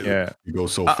that, dude. Yeah, you go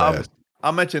so fast.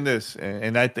 I'll mention this,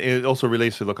 and it also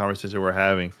relates to the conversation we're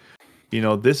having. You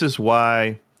know, this is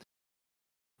why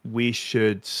we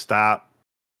should stop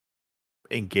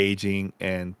engaging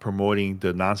and promoting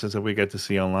the nonsense that we get to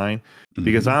see online,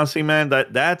 because honestly, man,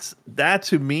 that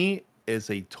to me is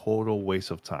a total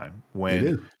waste of time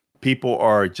when people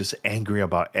are just angry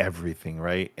about everything,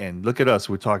 right? And look at us.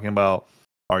 We're talking about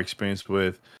our experience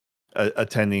with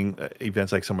attending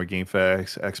events like Summer Game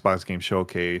Fest, Xbox Game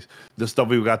Showcase, the stuff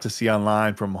we got to see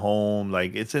online from home.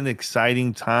 Like, it's an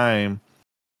exciting time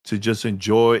to just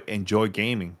enjoy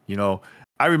gaming. You know,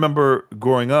 I remember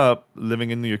growing up,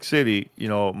 living in New York City, you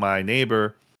know, my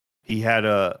neighbor, he had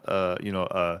a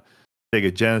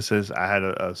Sega Genesis. I had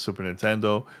a Super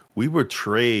Nintendo. We would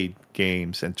trade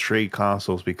games and trade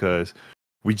consoles because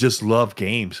we just love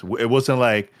games. It wasn't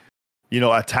like, you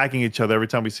know, attacking each other every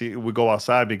time we go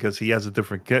outside because he has a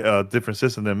different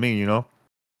system than me. You know,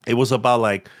 it was about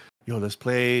like, yo, let's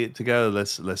play together.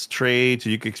 Let's trade so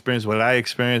you can experience what I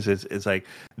experienced. It's like,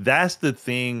 that's the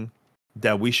thing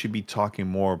that we should be talking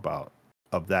more about,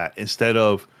 of that, instead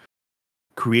of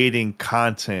creating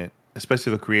content,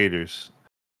 especially the creators.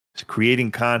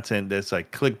 Creating content that's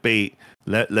like clickbait.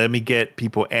 Let me get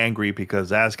people angry because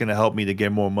that's going to help me to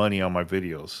get more money on my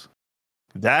videos.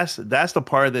 That's the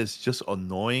part that's just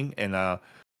annoying. And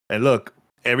look,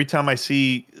 every time I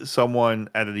see someone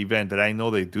at an event that I know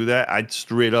they do that, I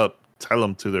straight up tell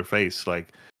them to their face,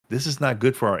 like, this is not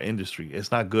good for our industry.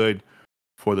 It's not good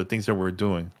for the things that we're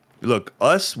doing. Look,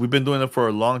 we've been doing it for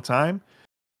a long time,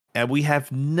 and we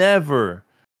have never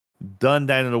done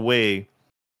that in a way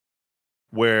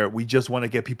where we just want to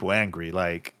get people angry,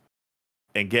 like,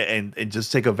 and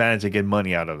just take advantage and get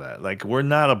money out of that. Like, we're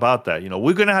not about that. You know,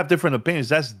 we're gonna have different opinions.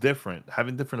 That's different.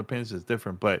 Having different opinions is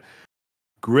different, but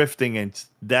grifting and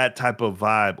that type of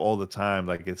vibe all the time,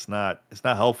 like, it's not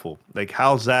helpful. Like,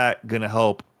 how's that gonna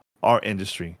help our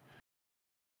industry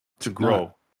to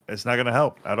grow? It's not gonna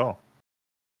help at all.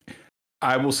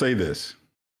 I will say this.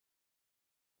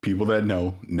 People that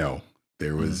know,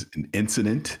 there was an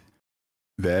incident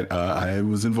that I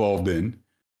was involved in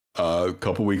a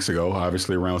couple weeks ago,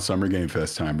 obviously around Summer Game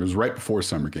Fest time. It was right before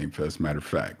Summer Game Fest, matter of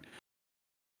fact.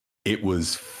 It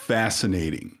was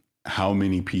fascinating how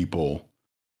many people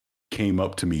came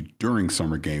up to me during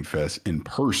Summer Game Fest in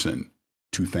person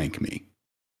to thank me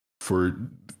for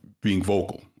being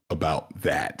vocal about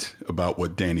that, about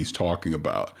what Danny's talking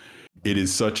about. It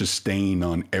is such a stain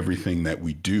on everything that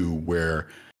we do where,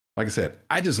 like I said,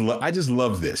 I just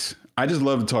love this. I just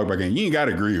love to talk about games. You ain't got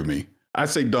to agree with me. I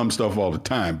say dumb stuff all the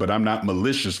time, but I'm not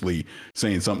maliciously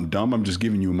saying something dumb. I'm just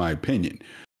giving you my opinion.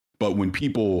 But when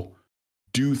people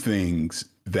do things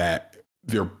that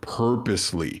they're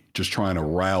purposely just trying to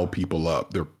rile people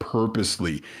up, they're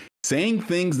purposely saying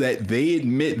things that they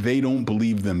admit they don't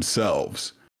believe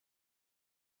themselves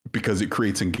because it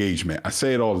creates engagement. I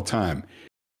say it all the time.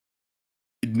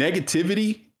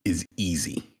 Negativity is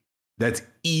easy. That's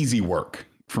easy work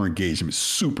for engagement,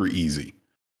 super easy.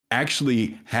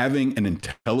 Actually having an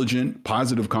intelligent,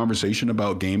 positive conversation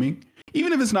about gaming,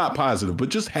 even if it's not positive, but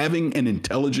just having an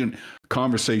intelligent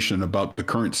conversation about the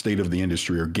current state of the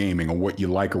industry or gaming or what you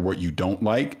like or what you don't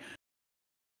like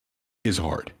is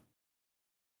hard.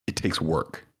 It takes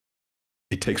work.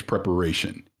 It takes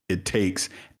preparation. It takes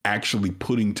actually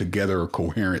putting together a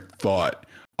coherent thought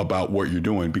about what you're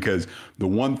doing, because the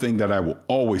one thing that I will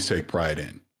always take pride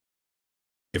in,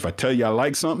 if I tell you I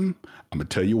like something, I'm going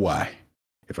to tell you why.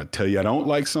 If I tell you I don't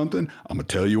like something, I'm going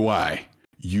to tell you why.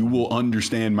 You will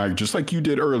understand just like you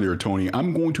did earlier, Tony,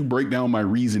 I'm going to break down my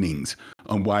reasonings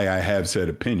on why I have said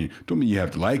opinion. Don't mean you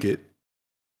have to like it,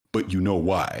 but you know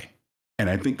why. And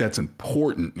I think that's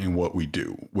important in what we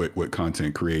do with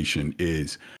content creation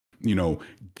is,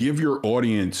 give your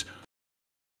audience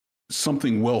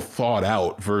something well thought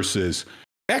out versus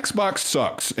Xbox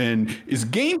sucks and is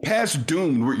Game Pass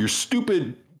doomed with your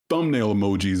stupid thumbnail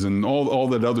emojis and all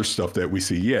that other stuff that we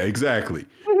see. Yeah, exactly.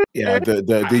 Yeah, the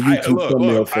YouTube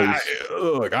thumbnail face.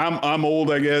 Look, I'm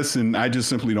old, I guess, and I just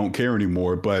simply don't care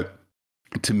anymore. But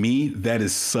to me, that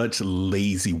is such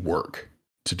lazy work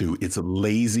to do. It's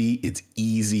lazy. It's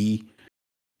easy.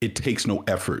 It takes no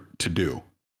effort to do.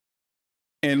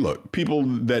 And look, people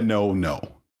that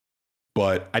know.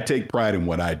 But I take pride in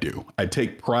what I do. I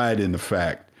take pride in the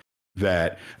fact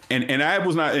that, and I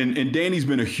was not, and Danny's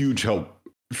been a huge help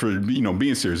for,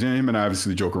 being serious. And him and I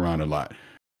obviously joke around a lot.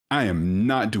 I am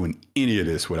not doing any of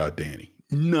this without Danny.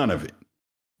 None of it.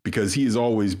 Because he has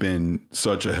always been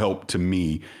such a help to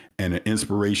me and an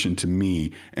inspiration to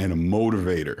me and a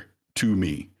motivator to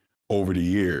me over the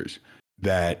years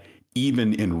that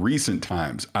even in recent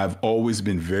times, I've always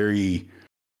been very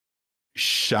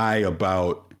shy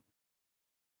about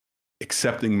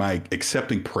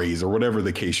accepting praise or whatever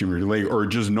the case you relate, or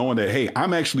just knowing that, hey,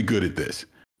 I'm actually good at this.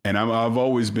 And I've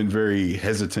always been very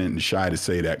hesitant and shy to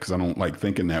say that because I don't like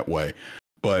thinking that way.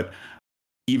 But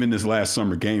even this last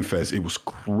Summer Game Fest, it was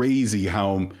crazy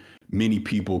how many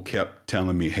people kept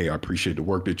telling me, hey, I appreciate the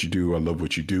work that you do. I love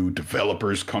what you do.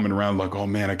 Developers coming around like, oh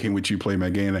man, I can't wait till you play my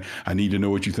game. I need to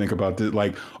know what you think about this.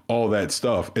 Like all that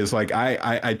stuff. It's like,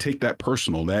 I take that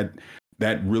personal.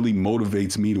 That really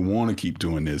motivates me to want to keep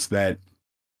doing this. That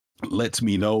lets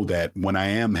me know that when I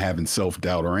am having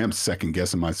self-doubt or I am second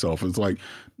guessing myself, it's like,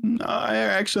 no,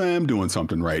 I am doing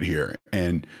something right here.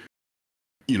 And,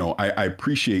 I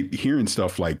appreciate hearing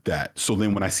stuff like that. So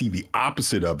then when I see the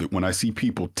opposite of it, when I see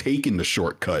people taking the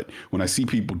shortcut, when I see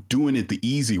people doing it the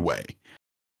easy way,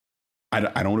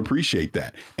 I don't appreciate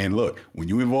that. And look, when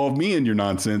you involve me in your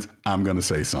nonsense, I'm going to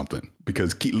say something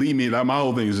because my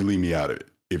whole thing is to leave me out of it.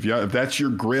 If that's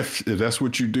your grift, if that's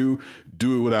what you do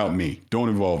it without me. Don't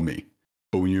involve me.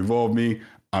 But when you involve me,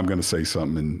 I'm going to say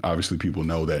something. And obviously people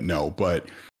know that no. But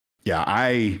yeah,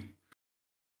 I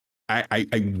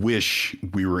wish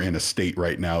we were in a state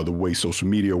right now, the way social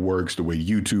media works, the way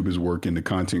YouTube is working, the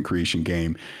content creation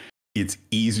game. it's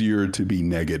easier to be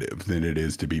negative than it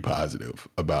is to be positive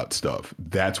about stuff.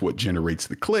 That's what generates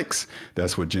the clicks.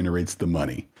 That's what generates the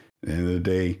money. At the end of the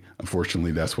day,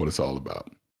 unfortunately, that's what it's all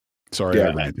about. Sorry,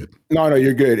 I ranted. No,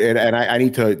 you're good. And I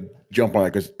need to jump on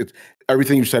it because it's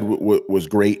everything you said was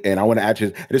great. And I want to add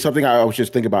to it's something I was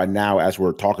just thinking about now as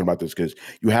we're talking about this, because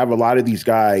you have a lot of these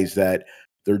guys that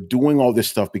they're doing all this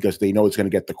stuff because they know it's going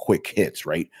to get the quick hits,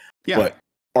 right? Yeah. But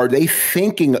are they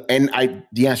thinking, and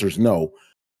the answer is no,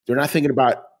 they're not thinking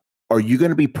about, are you going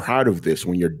to be proud of this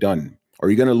when you're done? Are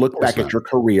you going to look back at your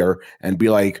career and be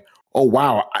like, oh,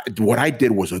 wow, what I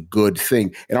did was a good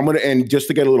thing? And just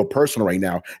to get a little personal right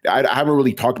now, I haven't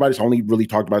really talked about this. I only really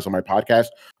talked about this on my podcast.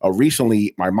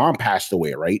 Recently, my mom passed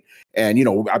away, right? And,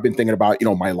 I've been thinking about,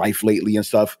 my life lately and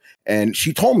stuff. And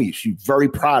she told me she's very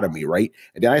proud of me, right?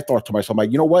 And then I thought to myself,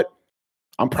 like, you know what?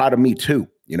 I'm proud of me too.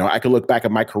 I could look back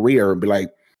at my career and be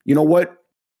like, you know what?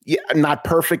 Yeah, not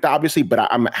perfect, obviously, but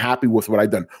I'm happy with what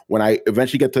I've done. When I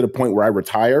eventually get to the point where I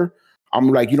retire, I'm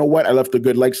like, you know what? I left a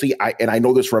good legacy. I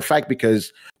know this for a fact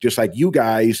because just like you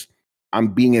guys, I'm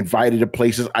being invited to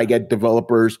places. I get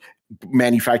developers,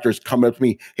 manufacturers come up to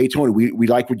me. Hey, Tony, we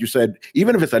like what you said.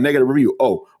 Even if it's a negative review.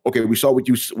 Oh, okay. We saw what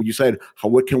you said.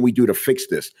 What can we do to fix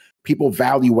this? People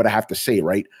value what I have to say,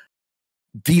 right?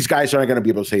 These guys aren't going to be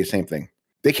able to say the same thing.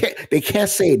 They can't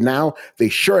say it now. They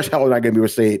sure as hell are not going to be able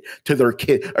to say it to their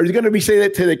kid. Are they going to be saying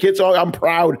it to their kids? Oh, I'm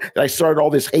proud that I started all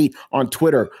this hate on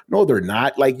Twitter. No, they're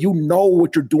not. Like,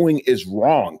 what you're doing is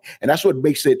wrong. And that's what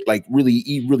makes it like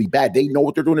really, really bad. They know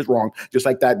what they're doing is wrong. Just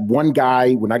like that one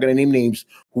guy, we're not going to name names,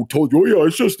 who told you, oh yeah,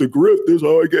 it's just a grift. This is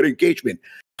how I get engagement.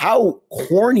 How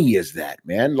corny is that,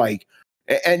 man? Like,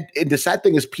 and the sad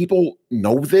thing is people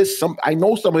know this. I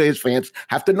know some of his fans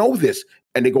have to know this.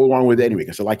 And they go along with it anyway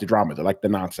because they like the drama, they like the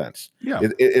nonsense. Yeah,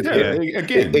 it's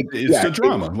the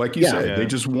drama, like you said. Yeah. They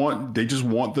just want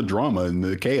the drama and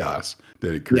the chaos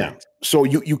that it creates. Yeah. So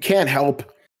you can't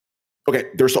help. Okay,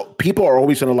 people are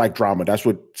always going to like drama. That's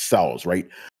what sells, right?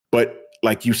 But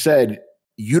like you said,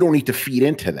 you don't need to feed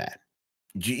into that.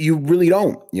 You really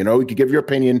don't. You can give your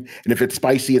opinion, and if it's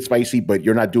spicy, it's spicy. But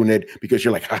you're not doing it because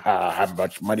you're like, how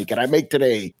much money can I make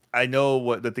today? I know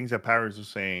what the things that Parris was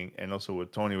saying, and also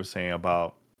what Tony was saying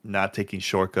about not taking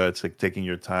shortcuts, like taking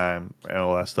your time and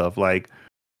all that stuff. Like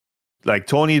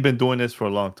Tony's been doing this for a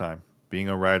long time, being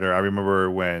a writer. I remember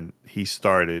when he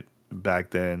started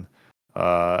back then.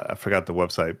 I forgot the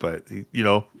website, but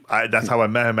that's how I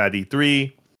met him at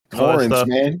E3. Torrents,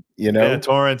 man. Yeah,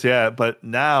 torrents. Yeah, but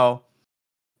now.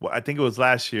 Well, I think it was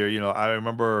last year. I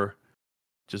remember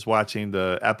just watching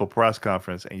the Apple press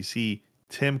conference, and you see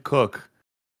Tim Cook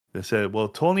that said, "Well,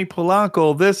 Tony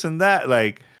Polanco, this and that,"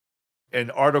 like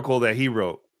an article that he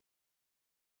wrote.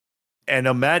 And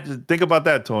think about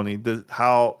that, Tony,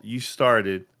 how you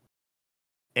started,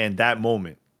 and that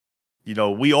moment.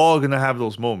 We all gonna have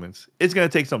those moments. It's gonna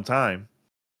take some time,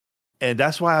 and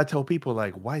that's why I tell people,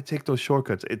 like, why take those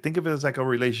shortcuts? Think of it as like a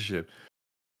relationship.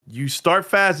 You start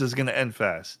fast, it's going to end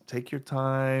fast. Take your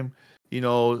time.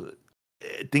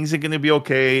 Things are going to be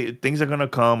okay. Things are going to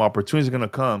come. Opportunities are going to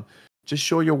come. Just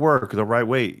show your work the right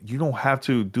way. You don't have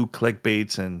to do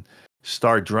clickbaits and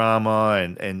start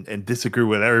drama and disagree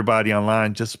with everybody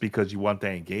online just because you want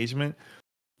that engagement.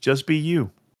 Just be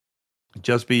you.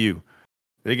 Just be you.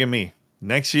 Look at me.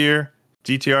 Next year,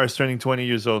 GTR is turning 20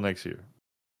 years old next year.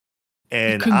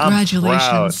 And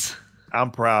congratulations. I'm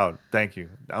proud. Thank you.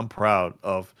 I'm proud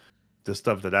of the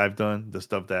stuff that I've done, the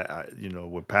stuff that,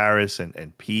 with Parris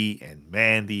and Pete and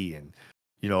Mandy and,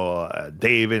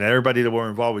 David and everybody that were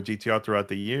involved with GTR throughout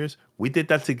the years. We did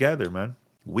that together, man.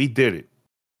 We did it.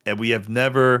 And we have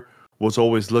never was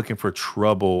always looking for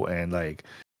trouble and like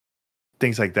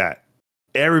things like that.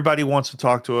 Everybody wants to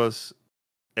talk to us.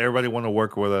 Everybody want to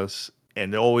work with us.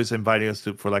 And they're always inviting us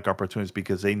for like opportunities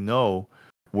because they know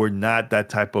we're not that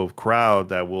type of crowd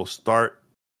that will start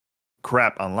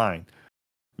crap online.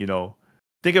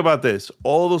 Think about this.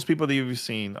 All those people that you've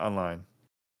seen online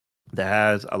that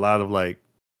has a lot of like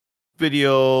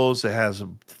videos, that has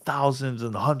thousands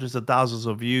and hundreds of thousands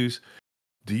of views.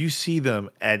 Do you see them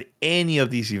at any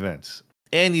of these events?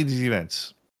 Any of these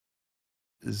events?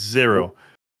 Zero.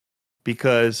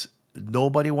 Because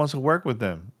nobody wants to work with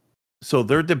them. So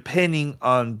they're depending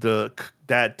on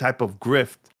that type of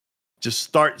grift. Just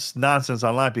starts nonsense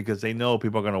online because they know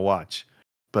people are going to watch.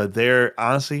 But they're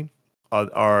honestly,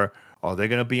 are they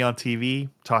going to be on TV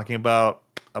talking about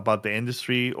the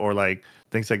industry or like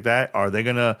things like that? Are they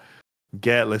going to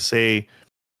get, let's say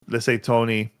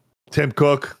Tony, Tim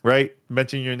Cook, right?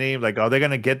 Mention your name. Like, are they going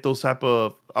to get those type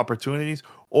of opportunities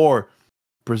or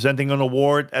presenting an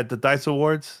award at the DICE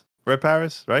Awards, right,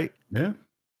 Parris? Right? Yeah.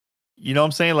 You know what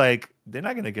I'm saying? Like, they're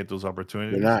not going to get those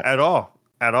opportunities at all.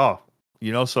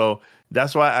 You know, so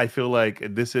that's why I feel like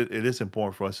it is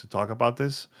important for us to talk about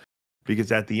this,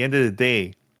 because at the end of the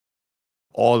day,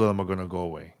 all of them are going to go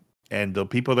away, and the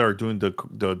people that are doing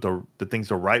the things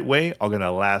the right way are going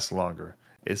to last longer.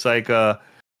 It's like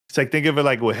think of it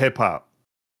like with hip hop.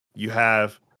 You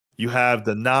have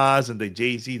the Nas and the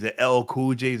Jay-Z, the L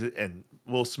Cool J's and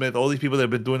Will Smith, all these people that have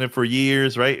been doing it for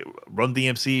years, right? Run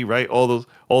DMC, right? All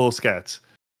those cats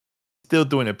still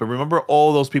doing it. But remember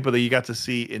all those people that you got to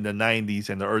see in the 90s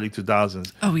and the early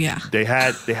 2000s. Oh yeah. They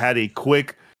had a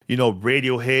quick,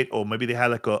 radio hit, or maybe they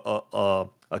had like a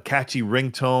catchy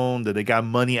ringtone that they got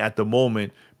money at the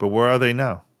moment, but where are they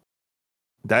now?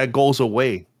 That goes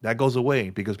away.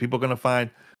 Because people are going to find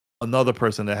another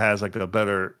person that has like a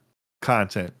better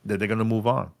content that they're going to move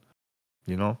on.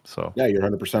 So yeah, you're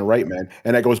 100% right, man.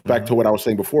 And that goes back to what I was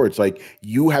saying before. It's like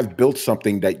you have built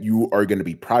something that you are going to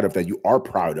be proud of, that you are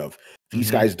proud of.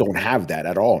 These guys don't have that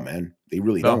at all, man. They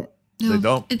really don't. No. They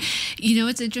don't. And,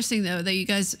 it's interesting though that you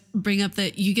guys bring up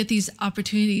that you get these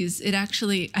opportunities.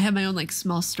 I have my own like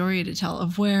small story to tell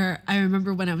of where I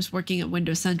remember when I was working at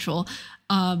Windows Central,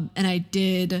 and I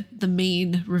did the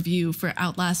main review for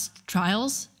Outlast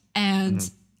Trials, and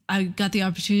I got the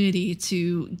opportunity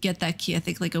to get that key, I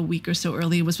think like a week or so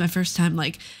early. It was my first time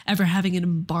like ever having an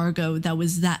embargo that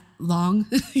was that long,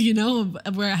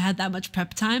 where I had that much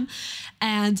prep time.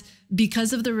 And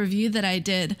because of the review that I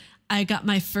did, I got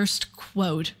my first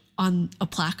quote on a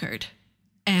placard,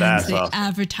 and they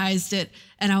advertised it.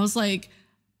 And I was like,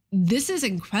 this is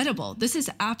incredible. This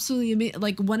is absolutely amazing.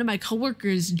 Like one of my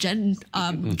coworkers,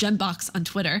 Genbox on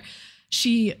Twitter,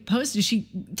 she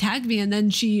tagged me, and then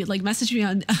she like messaged me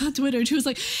on Twitter, and she was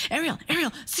like, Ariel,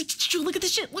 look at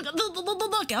this shit. Look.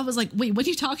 I was like, wait, what are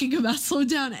you talking about? Slow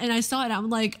down. And I saw it. I'm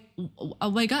like,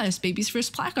 oh my gosh, baby's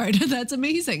first placard. That's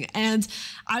amazing. And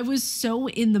I was so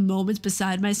in the moment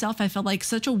beside myself. I felt like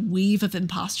such a wave of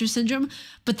imposter syndrome.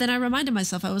 But then I reminded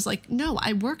myself, I was like, no,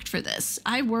 I worked for this.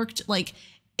 I worked like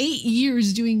 8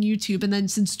 years doing YouTube, and then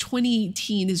since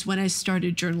 2018 is when I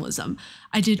started journalism.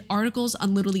 I did articles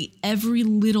on literally every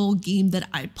little game that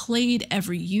I played,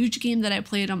 every huge game that I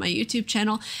played on my YouTube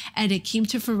channel, and it came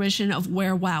to fruition of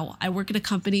where, wow, I work at a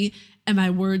company and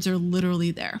my words are literally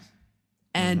there.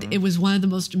 And it was one of the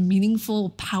most meaningful,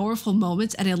 powerful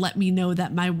moments, and it let me know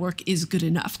that my work is good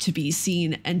enough to be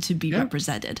seen and to be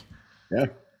represented. Yeah,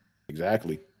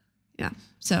 exactly. Yeah.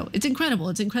 So it's incredible.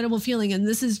 It's an incredible feeling. And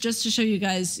this is just to show you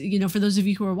guys, for those of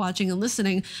you who are watching and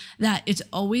listening, that it's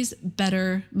always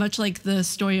better, much like the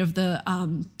story of the,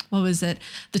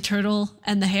 the turtle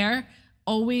and the hare,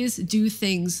 always do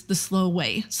things the slow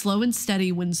way. Slow and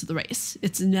steady wins the race.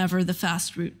 It's never the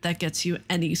fast route that gets you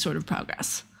any sort of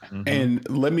progress. And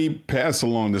let me pass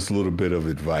along this little bit of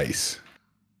advice,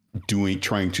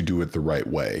 trying to do it the right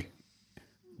way.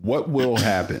 What will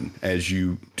happen as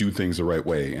you do things the right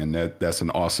way? And that's an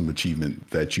awesome achievement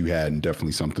that you had, and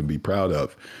definitely something to be proud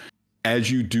of. As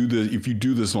you do if you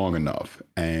do this long enough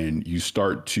and you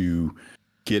start to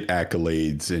get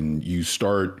accolades and you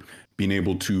start being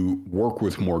able to work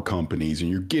with more companies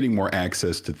and you're getting more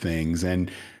access to things,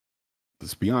 and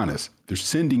let's be honest, they're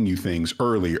sending you things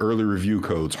early review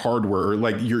codes, hardware,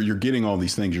 like you're getting all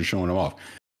these things, you're showing them off.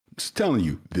 I'm just telling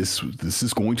you, this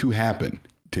is going to happen.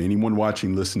 To anyone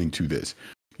watching, listening to this,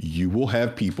 you will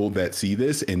have people that see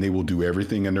this and they will do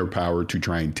everything in their power to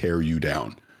try and tear you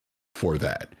down for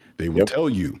that. They will tell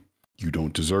you, you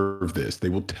don't deserve this. They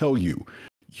will tell you,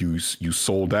 you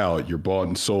sold out, you're bought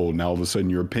and sold. Now all of a sudden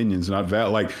your opinion's not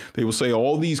valid. Like they will say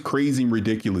all these crazy,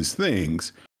 ridiculous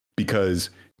things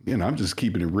because, I'm just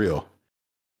keeping it real.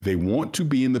 They want to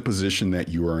be in the position that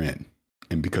you are in.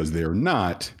 And because they're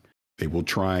not, they will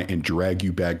try and drag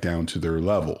you back down to their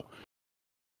level.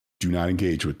 Do not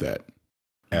engage with that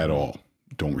at all.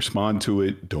 Don't respond to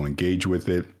it. Don't engage with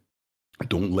it.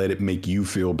 Don't let it make you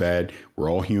feel bad.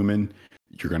 We're all human.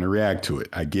 You're going to react to it.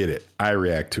 I get it. I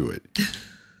react to it.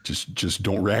 Just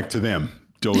don't react to them.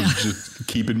 Just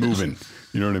keep it moving.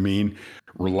 You know what I mean?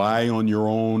 Rely on your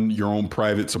own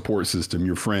private support system,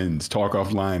 your friends, talk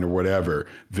offline or whatever.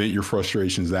 Vent your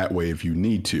frustrations that way if you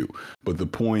need to. But the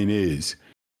point is,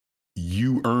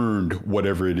 you earned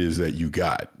whatever it is that you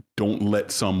got. Don't let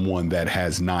someone that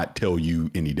has not tell you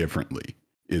any differently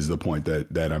is the point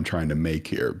that I'm trying to make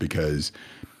here, because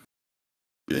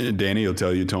Danny will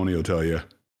tell you, Tony will tell you.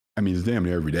 I mean, it's damn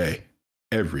near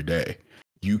every day.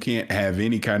 You can't have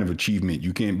any kind of achievement.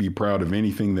 You can't be proud of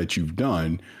anything that you've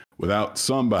done without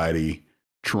somebody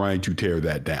trying to tear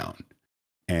that down.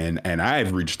 And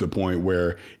I've reached the point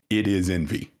where it is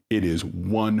envy. It is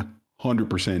 100%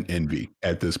 100% envy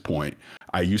at this point.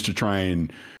 I used to try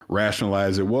and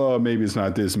rationalize it. Well, maybe it's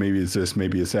not this, maybe it's this,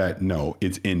 maybe it's that. No,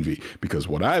 it's envy. Because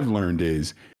what I've learned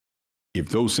is if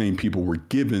those same people were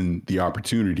given the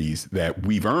opportunities that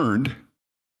we've earned,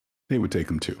 they would take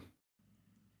them too.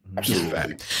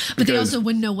 Absolutely. But they also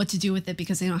wouldn't know what to do with it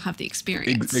because they don't have the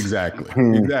experience. Exactly.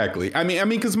 Exactly. I mean,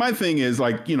 because my thing is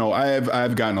like, you know,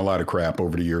 I've gotten a lot of crap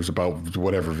over the years about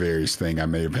whatever various thing I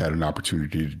may have had an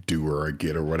opportunity to do or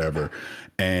get or whatever.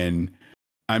 And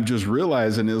I'm just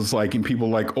realizing it's like, and people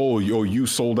like, oh, you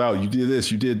sold out, you did this,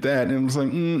 you did that. And I was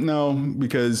like, no,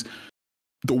 because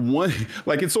the one,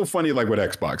 like, it's so funny, like with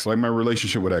Xbox, like my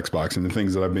relationship with Xbox and the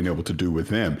things that I've been able to do with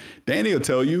them. Danny will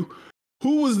tell you,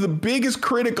 who was the biggest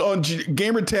critic on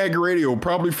Gamertag Radio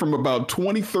probably from about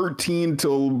 2013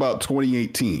 till about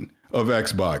 2018 of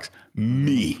Xbox?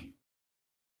 Me.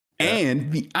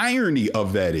 And the irony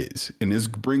of that is, and this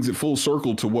brings it full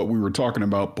circle to what we were talking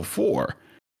about before.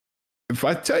 If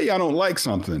I tell you I don't like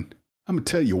something, I'm going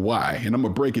to tell you why, and I'm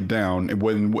going to break it down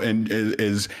and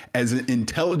as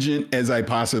intelligent as I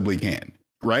possibly can,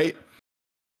 right?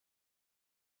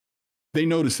 They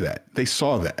noticed that. They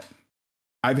saw that.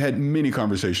 I've had many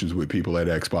conversations with people at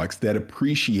Xbox that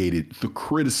appreciated the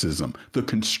criticism, the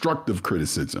constructive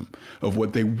criticism of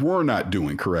what they were not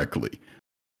doing correctly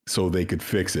so they could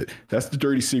fix it. That's the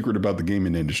dirty secret about the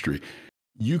gaming industry.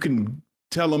 You can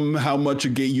tell them how much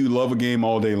you love a game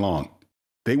all day long.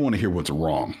 They want to hear what's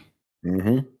wrong.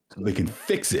 So they can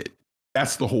fix it.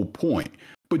 That's the whole point.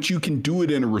 But you can do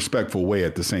it in a respectful way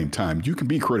at the same time. You can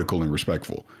be critical and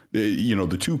respectful. You know,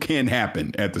 the two can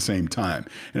happen at the same time.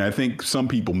 And I think some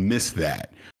people miss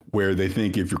that, where they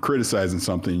think if you're criticizing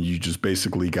something, you just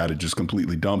basically got to just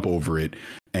completely dump over it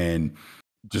and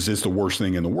just it's the worst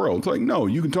thing in the world. It's like, no,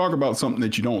 you can talk about something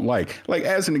that you don't like. Like,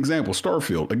 as an example,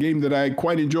 Starfield, a game that I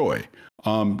quite enjoy,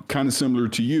 kind of similar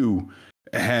to you.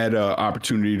 Had an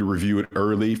opportunity to review it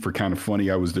early for Kind of Funny.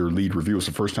 I was their lead review. It was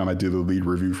the first time I did a lead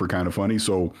review for Kind of Funny.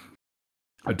 So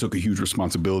I took a huge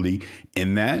responsibility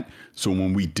in that. So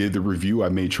when we did the review, I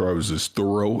made sure I was as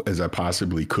thorough as I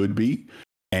possibly could be.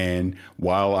 And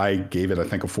while I gave it, I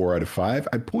think, a 4 out of 5,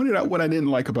 I pointed out what I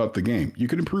didn't like about the game. You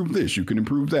can improve this. You can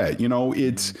improve that. You know,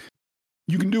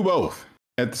 you can do both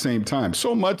at the same time.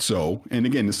 So much so. And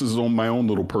again, this is on my own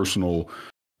little personal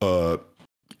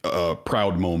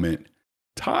proud moment.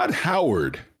 Todd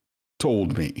Howard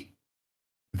told me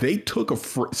they took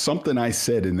something I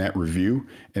said in that review,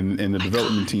 and the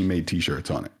development team made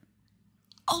T-shirts on it.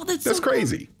 Oh, that's so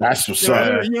crazy. Cool. That's what's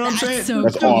up. You know what I'm saying? So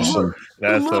that's cool. awesome.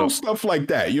 That's little stuff like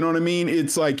that. You know what I mean?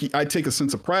 It's like I take a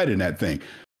sense of pride in that thing.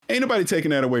 Ain't nobody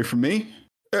taking that away from me.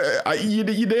 You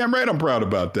damn right I'm proud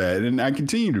about that, and I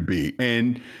continue to be.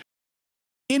 And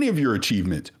any of your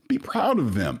achievements, be proud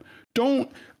of them. Don't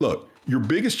look. Your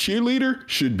biggest cheerleader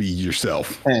should be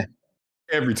yourself.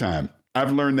 Every time.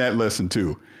 I've learned that lesson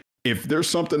too. If there's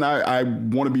something I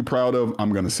want to be proud of,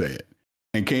 I'm going to say it.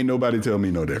 And can't nobody tell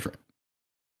me no different.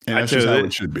 And that's just how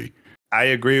it should be. I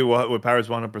agree with Parris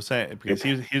 100%. Because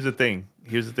here's the thing.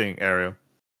 Here's the thing, Ariel.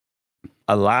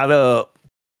 A lot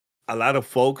of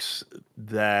folks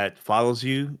that follows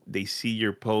you, they see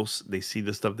your posts, they see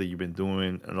the stuff that you've been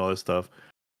doing and all this stuff.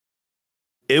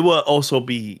 It will also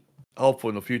be helpful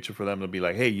in the future for them to be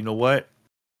like, hey, you know what?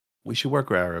 We should work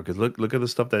with Ariel because look at the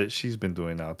stuff that she's been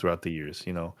doing now throughout the years.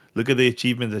 You know, look at the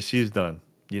achievements that she's done.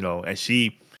 You know, and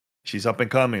she's up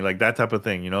and coming, like that type of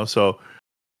thing. You know, so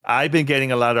I've been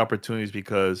getting a lot of opportunities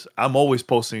because I'm always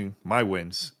posting my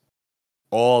wins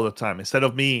all the time. Instead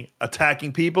of me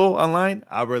attacking people online,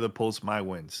 I'd rather post my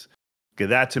wins because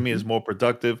that to me is more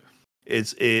productive.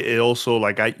 It also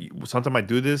like sometimes I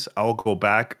do this. I'll go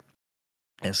back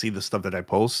and see the stuff that I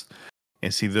post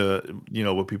and see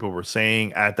what people were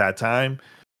saying at that time.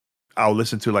 I'll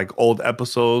listen to like old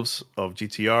episodes of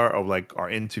GTR of like our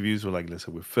interviews with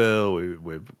with Phil,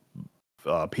 with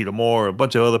Peter Moore, a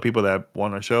bunch of other people that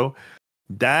won our show.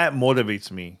 That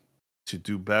motivates me to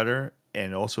do better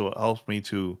and also helps me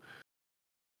to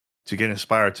get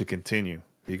inspired to continue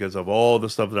because of all the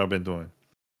stuff that I've been doing.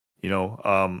 You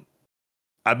know,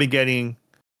 I've been getting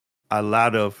a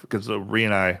lot of, because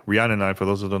Rihanna and I, for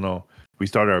those who don't know, we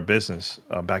started our business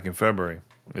back in February,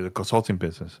 the consulting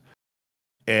business.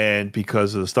 And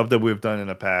because of the stuff that we've done in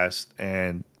the past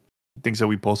and things that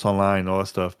we post online and all that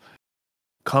stuff,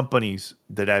 companies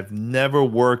that I've never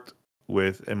worked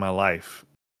with in my life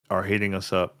are hitting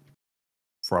us up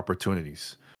for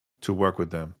opportunities to work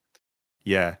with them.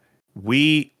 Yeah,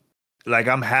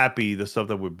 I'm happy the stuff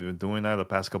that we've been doing now the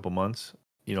past couple months,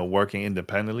 you know, working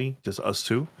independently, just us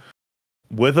two.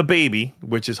 With a baby,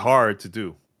 which is hard to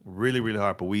do, really, really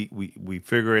hard, but we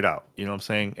figure it out. You know what I'm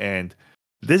saying? And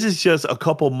this is just a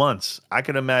couple months. I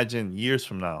can imagine years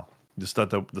from now the stuff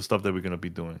that we're gonna be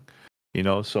doing. You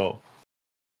know, so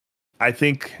I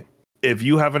think if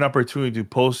you have an opportunity to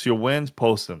post your wins,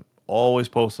 post them. Always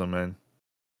post them, man.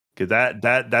 Because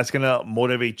that's gonna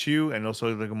motivate you and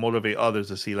also like motivate others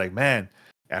to see, like, man,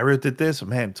 Ariel did this,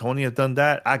 man, Tony had done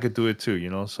that. I could do it too, you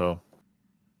know. So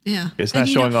yeah, it's not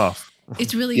showing off.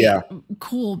 It's really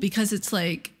cool because it's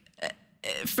like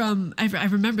I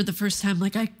remember the first time I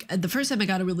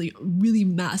got a really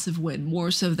massive win, more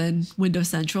so than Windows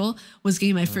Central, was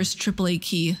getting my first AAA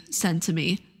key sent to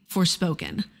me,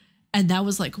 Forspoken. And that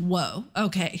was like, whoa,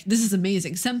 okay, this is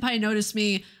amazing. Senpai noticed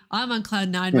me. I'm on cloud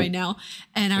 9 right now.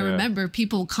 And I remember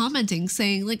people commenting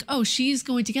saying like, oh, she's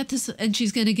going to get this and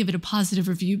she's going to give it a positive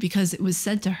review because it was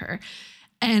sent to her.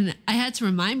 And I had to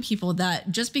remind people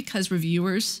that just because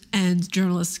reviewers and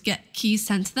journalists get keys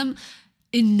sent to them,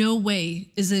 in no way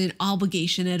is it an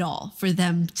obligation at all for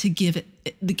them to give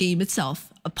the game itself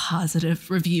a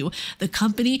positive review. The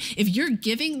company, if you're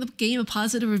giving the game a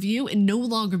positive review, it no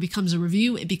longer becomes a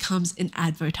review, it becomes an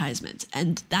advertisement.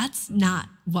 And that's not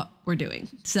what we're doing.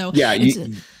 So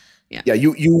you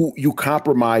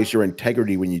compromise your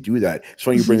integrity when you do that. It's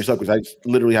funny you bring this up because I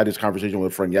literally had this conversation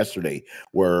with a friend yesterday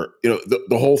where, you know,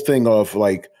 the whole thing of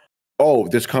like, oh,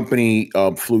 this company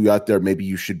flew you out there, maybe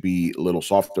you should be a little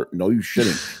softer. No, you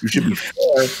shouldn't. You should be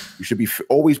fair. You should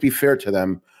always be fair to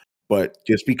them. But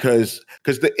just because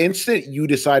the instant you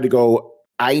decide to go,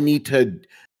 I need to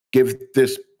give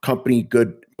this company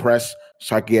good press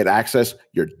so I can get access,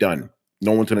 you're done.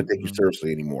 No one's going to take you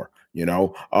seriously anymore, you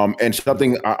know? And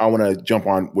something I want to jump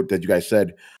on what that you guys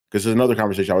said, because there's another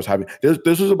conversation I was having.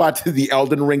 This was about the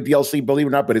Elden Ring DLC, believe it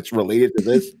or not, but it's related to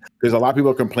this. Because a lot of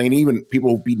people are complaining, even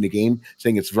people who've beaten the game,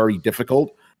 saying it's very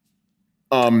difficult.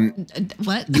 What?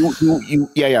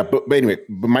 But anyway,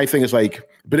 but my thing is like,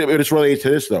 but it's related to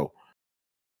this though.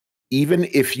 Even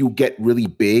if you get really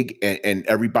big and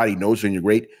everybody knows when you're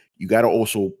great, you got to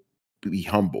also be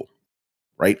humble,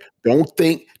 right? Don't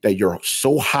think that you're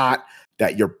so hot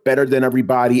that you're better than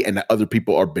everybody and that other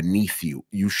people are beneath you.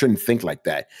 You shouldn't think like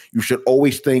that. You should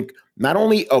always think not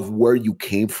only of where you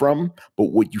came from, but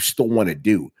what you still want to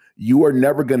do. You are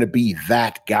never going to be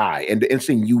that guy. And the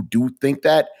instant you do think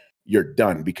that, you're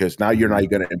done because now you're not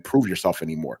going to improve yourself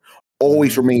anymore.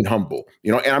 Always remain humble,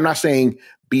 you know, and I'm not saying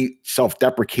be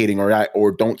self-deprecating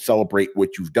or don't celebrate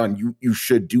what you've done. You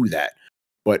should do that,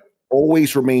 but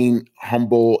always remain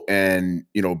humble and,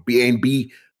 you know,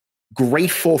 be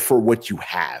grateful for what you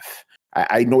have.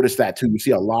 I noticed that too. You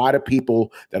see a lot of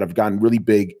people that have gotten really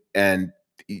big and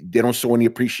they don't show any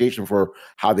appreciation for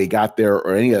how they got there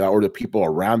or any of that, or the people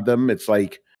around them. It's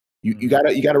like you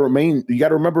gotta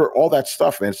remember all that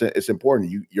stuff, man. It's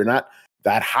important. You're not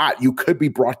that hot. You could be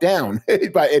brought down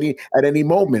at any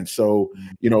moment. So,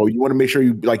 you know, you want to make sure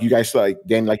you, like you guys, like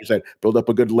Dan, like you said, build up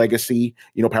a good legacy.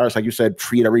 You know, Parris, like you said,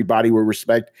 treat everybody with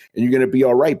respect and you're going to be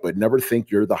all right, but never think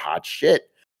you're the hot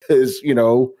shit because, you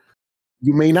know,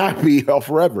 you may not be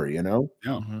forever, you know?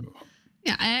 Yeah.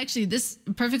 Yeah, this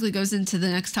perfectly goes into the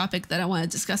next topic that I want to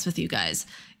discuss with you guys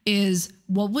is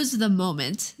what was the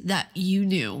moment that you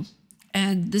knew?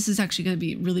 And this is actually going to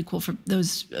be really cool for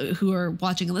those who are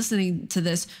watching and listening to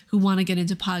this who want to get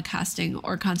into podcasting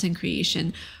or content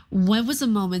creation. When was the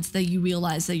moment that you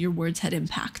realized that your words had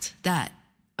impact? That,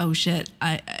 oh shit,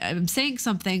 I'm saying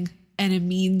something and it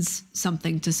means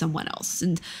something to someone else.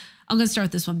 And I'm going to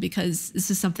start this one because this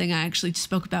is something I actually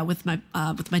spoke about with my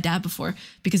dad before,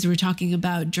 because we were talking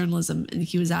about journalism and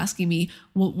he was asking me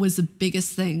what was the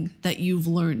biggest thing that you've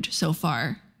learned so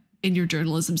far in your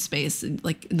journalism space and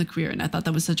like in the career. And I thought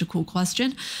that was such a cool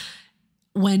question.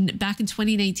 When back in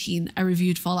 2019, I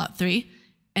reviewed Fallout 3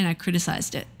 and I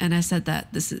criticized it. And I said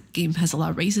that this game has a lot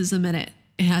of racism in it.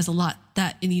 It has a lot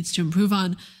that it needs to improve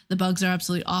on. The bugs are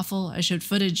absolutely awful. I showed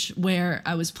footage where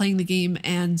I was playing the game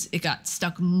and it got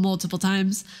stuck multiple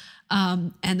times.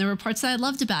 And there were parts that I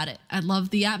loved about it. I loved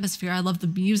the atmosphere. I loved the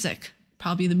music.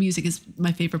 Probably the music is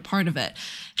my favorite part of it.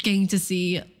 Getting to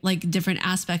see like different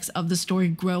aspects of the story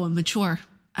grow and mature.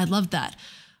 I loved that.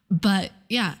 But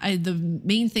yeah, the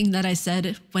main thing that I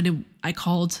said when I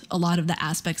called a lot of the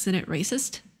aspects in it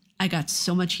racist, I got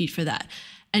so much heat for that.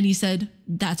 And he said,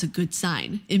 that's a good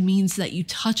sign. It means that you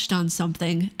touched on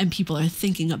something and people are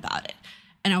thinking about it.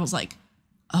 And I was like,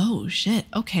 oh shit,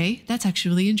 okay, that's actually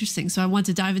really interesting. So I want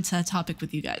to dive into that topic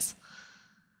with you guys.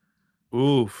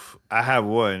 Oof, I have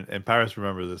one, and Parris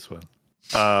remember this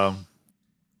one.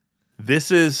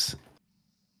 This is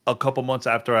a couple months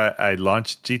after I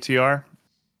launched GTR,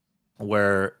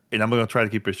 and I'm going to try to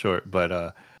keep it short,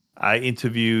 but I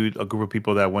interviewed a group of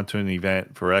people that went to an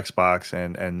event for Xbox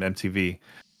and MTV,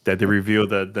 that they revealed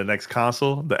the next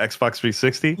console, the Xbox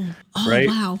 360. Oh, right?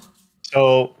 Wow.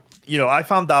 So, I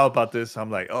found out about this.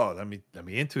 I'm like, oh, let me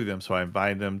into them. So I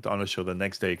invited them on the show the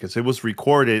next day because it was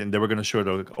recorded and they were going to show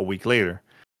it a week later.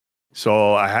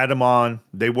 So I had them on.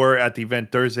 They were at the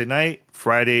event Thursday night.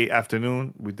 Friday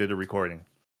afternoon, we did a recording.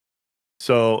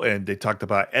 So, and they talked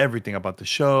about everything about the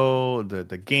show,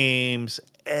 the games,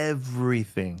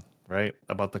 everything, right?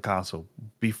 About the console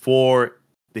before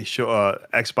they show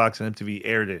Xbox and MTV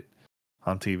aired it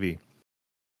on TV.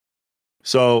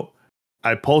 So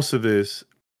I posted this,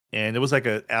 and it was like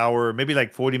an hour, maybe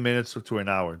like 40 minutes to an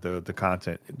hour, the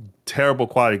content. Terrible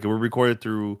quality. We recorded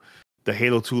through the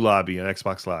Halo 2 lobby on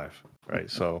Xbox Live, right?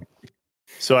 So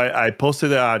I posted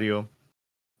the audio,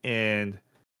 and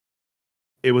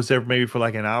it was there maybe for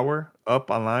like an hour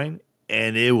up online,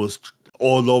 and it was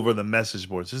all over the message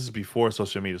boards. This is before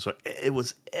social media, so it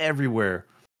was everywhere.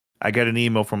 I got an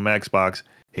email from Xbox.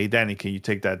 Hey, Danny, can you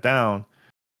take that down?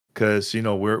 Because,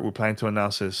 we're planning to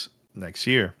announce this next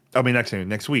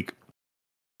week.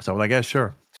 So I'm like, yeah,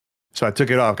 sure. So I took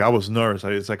it off. I was nervous.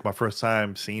 It's like my first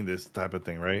time seeing this type of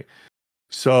thing, right?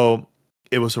 So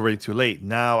it was already too late.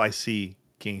 Now I see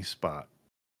GameSpot,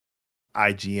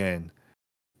 IGN,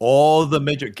 all the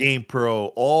major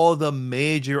GamePro, all the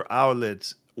major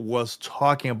outlets was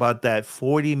talking about that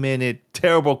 40-minute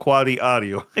terrible quality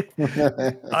audio.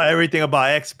 Everything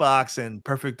about Xbox and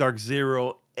Perfect Dark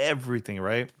Zero, everything,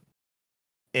 right?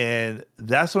 And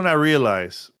that's when I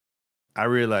realized,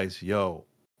 yo,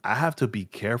 I have to be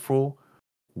careful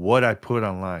what I put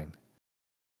online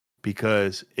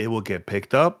because it will get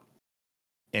picked up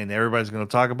and everybody's going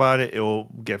to talk about it. It will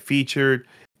get featured.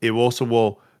 It also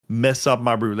will mess up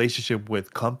my relationship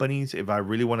with companies if I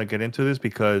really want to get into this,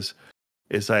 because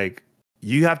it's like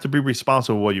you have to be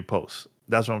responsible for what you post.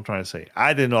 That's what I'm trying to say.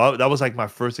 I didn't know. That was like my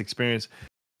first experience.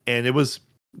 And it was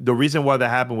the reason why that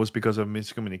happened was because of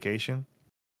miscommunication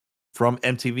from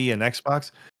MTV and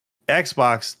Xbox.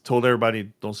 Xbox told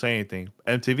everybody, don't say anything.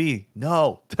 MTV,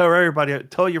 no, tell everybody,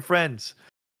 tell your friends.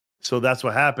 So that's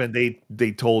what happened.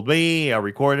 They told me, I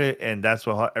recorded it, and that's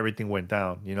how everything went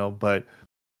down, But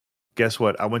guess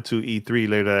what? I went to E3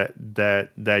 later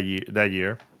that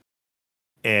year,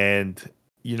 and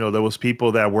there was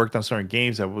people that worked on certain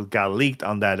games that got leaked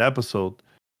on that episode.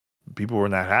 People were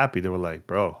not happy. They were like,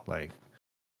 bro, like,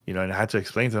 and I had to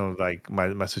explain to them like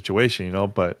my situation,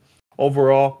 But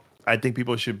overall, I think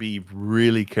people should be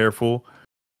really careful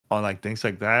on like things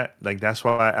like that. Like that's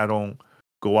why I don't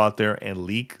go out there and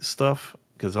leak stuff,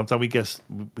 because sometimes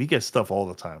we get stuff all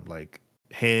the time, like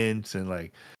hints and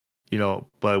like,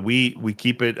 but we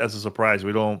keep it as a surprise.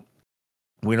 We don't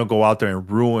go out there and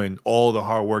ruin all the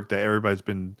hard work that everybody's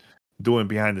been doing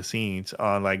behind the scenes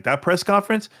on like that press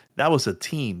conference. That was a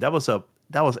team. That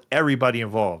was everybody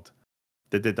involved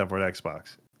that did that for the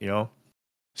Xbox,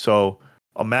 So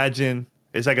imagine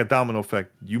it's like a domino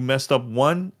effect. You messed up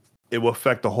one, it will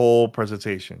affect the whole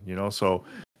presentation, So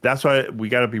that's why we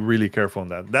got to be really careful on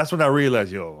that. That's when I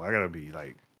realized, I got to be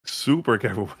like super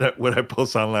careful what I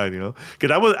post online,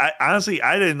 Because I honestly,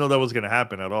 I didn't know that was going to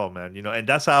happen at all, man, And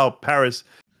that's how Parris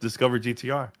discovered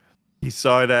GTR. He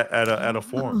saw it at a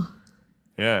forum.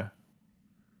 Yeah.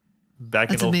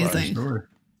 That's in amazing. Sure.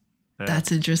 Yeah.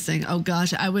 That's interesting. Oh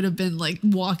gosh, I would have been like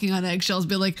walking on eggshells,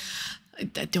 be like, I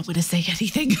don't want to say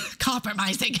anything.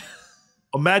 Compromising.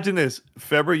 Imagine this: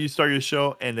 February you start your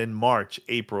show, and then March,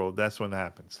 April, that's when it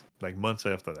happens. Like months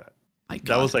after that. My God.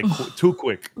 That was like too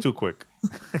quick.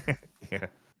 Yeah.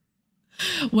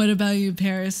 What about you,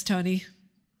 Parris, Tony?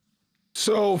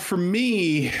 So for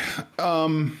me,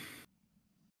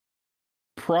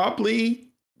 probably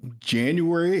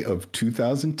January of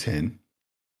 2010,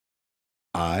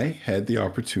 I had the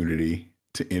opportunity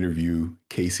to interview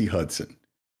Casey Hudson,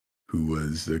 who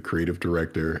was the creative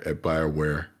director at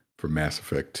BioWare for Mass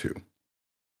Effect 2.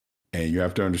 And you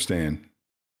have to understand,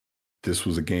 this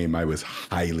was a game I was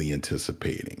highly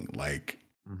anticipating. Like,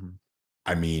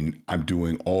 I mean, I'm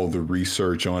doing all the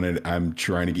research on it. I'm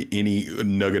trying to get any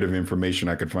nugget of information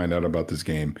I could find out about this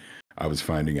game. I was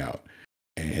finding out.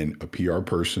 And a PR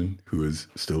person who is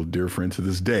still a dear friend to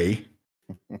this day,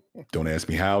 don't ask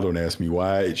me how, don't ask me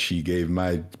why, she gave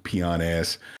my peon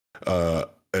ass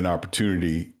an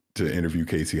opportunity to interview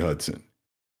Casey Hudson.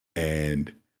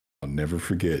 And I'll never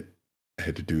forget, I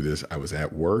had to do this. I was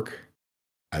at work.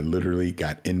 I literally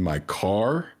got in my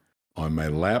car on my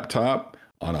laptop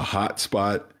on a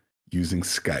hotspot using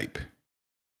Skype.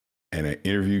 And I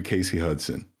interviewed Casey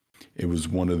Hudson. It was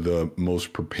one of the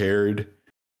most prepared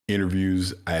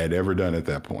interviews I had ever done at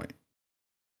that point.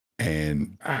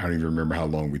 And I don't even remember how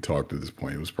long we talked at this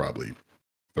point. It was probably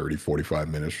 30, 45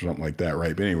 minutes or something like that,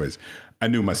 right? But anyways, I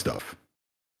knew my stuff.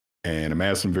 and I'm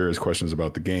asking various questions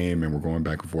about the game, and we're going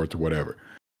back and forth or whatever.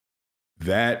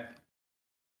 That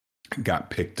got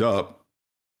picked up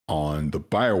on the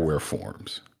BioWare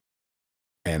forums.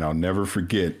 And I'll never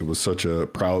forget, it was such a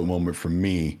proud moment for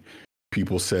me.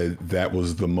 People said that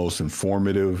was the most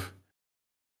informative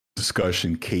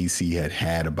discussion Casey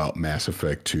had about Mass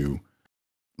Effect 2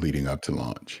 leading up to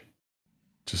launch.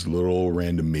 Just a little old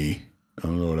random me. I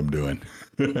don't know what I'm doing.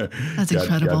 That's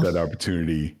incredible. Got that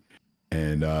opportunity.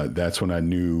 And that's when I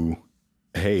knew,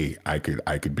 hey, I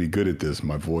could be good at this.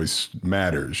 My voice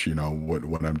matters. You know,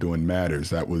 what I'm doing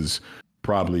matters. That was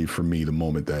probably for me the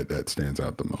moment that stands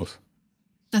out the most.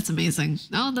 That's amazing.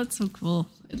 Oh, that's so cool.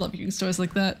 I love hearing stories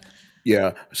like that.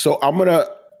 Yeah. So I'm gonna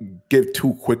give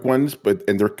two quick ones,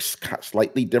 and they're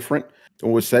slightly different than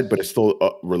what was said, but it's still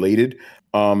related.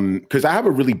 Because I have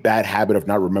a really bad habit of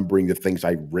not remembering the things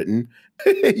I've written.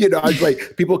 You know, I was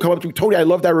like, people come up to me, Tony, I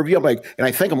love that review. I'm like, and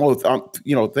I thank them all.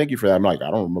 You know, thank you for that. I'm like, I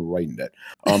don't remember writing that.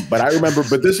 But I remember.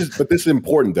 But this is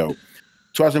important though.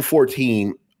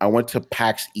 2014. I went to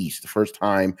PAX East the first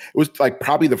time. It was like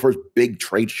probably the first big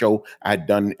trade show I had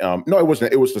done. No, it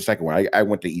wasn't. It was the second one. I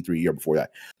went to E3 a year before that.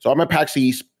 So I'm at PAX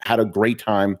East, had a great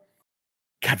time.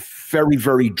 Got very,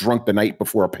 very drunk the night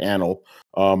before a panel,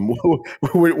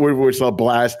 which was a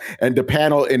blast. And the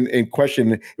panel in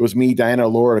question, it was me, Diana,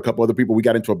 Laura, and a couple other people. We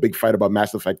got into a big fight about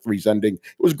Mass Effect 3's ending.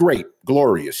 It was great,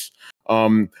 glorious.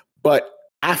 But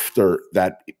after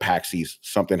that PAX East,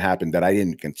 something happened that I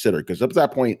didn't consider, because up to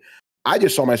that point, I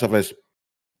just saw myself as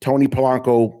Tony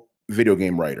Polanco, video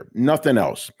game writer, nothing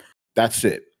else. That's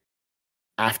it.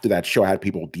 After that show, I had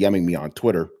people DMing me on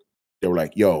Twitter. They were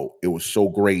like, yo, it was so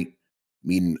great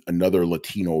meeting another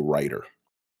Latino writer.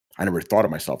 I never thought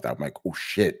of myself that. I'm like, oh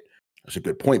shit, that's a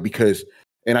good point.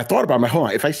 And I thought about hold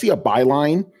on, if I see a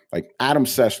byline like Adam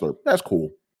Sessler, that's cool.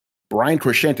 Brian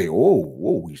Crescente,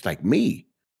 whoa, he's like me,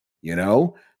 you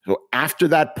know? So after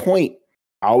that point,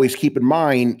 I always keep in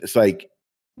mind, it's like,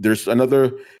 there's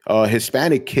another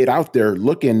Hispanic kid out there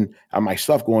looking at my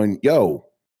stuff going, yo,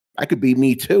 that could be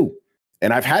me too.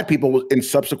 And I've had people in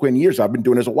subsequent years, I've been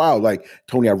doing this a while, like,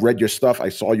 Tony, I read your stuff, I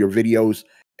saw your videos,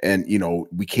 and, you know,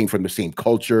 we came from the same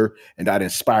culture, and that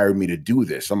inspired me to do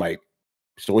this. I'm like,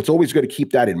 so it's always good to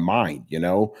keep that in mind, you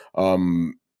know?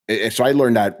 And so I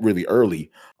learned that really early.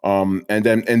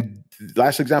 And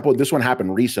last example, this one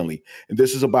happened recently, and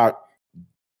this is about,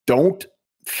 don't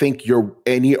think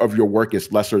any of your work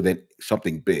is lesser than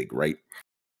something big, right?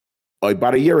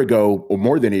 About a year ago, or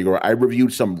more than a year ago, I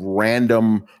reviewed some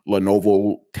random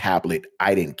Lenovo tablet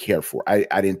I didn't care for. I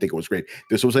didn't think it was great.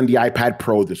 This wasn't the iPad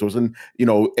Pro. This wasn't, you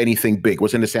know, anything big. It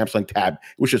wasn't the Samsung Tab.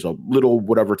 It was just a little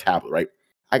whatever tablet, right?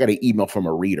 I got an email from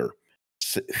a reader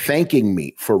thanking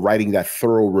me for writing that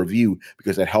thorough review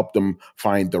because it helped him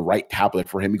find the right tablet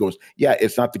for him. He goes, yeah,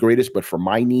 it's not the greatest, but for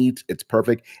my needs, it's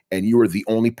perfect. And you are the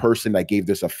only person that gave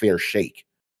this a fair shake.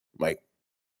 Like,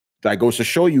 that goes to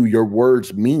show you your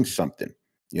words mean something,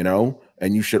 you know,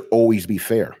 and you should always be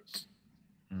fair.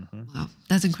 Wow,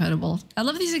 that's incredible. I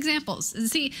love these examples. And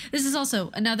see, this is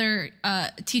also another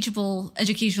teachable,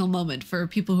 educational moment for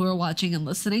people who are watching and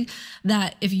listening,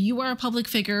 that if you are a public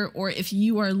figure, or if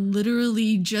you are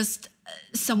literally just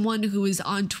someone who is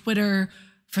on Twitter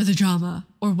for the drama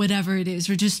or whatever it is,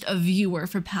 or just a viewer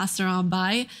for passing on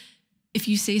by, if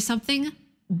you say something,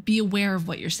 be aware of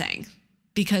what you're saying.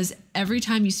 Because every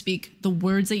time you speak, the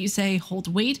words that you say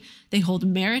hold weight, they hold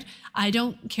merit. I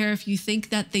don't care if you think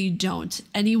that they don't.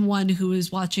 Anyone who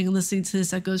is watching and listening to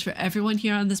this, that goes for everyone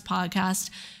here on this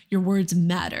podcast, your words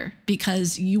matter,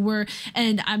 because you were,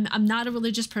 and I'm not a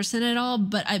religious person at all,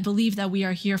 but I believe that we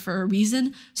are here for a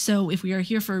reason. So if we are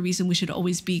here for a reason, we should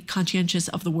always be conscientious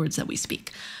of the words that we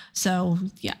speak. So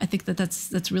yeah, I think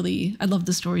that's really, I love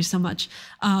the story so much.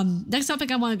 Next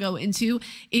topic I want to go into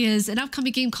is an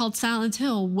upcoming game called Silent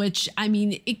Hill, which, I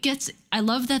mean, I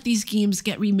love that these games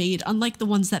get remade, unlike the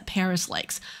ones that Parris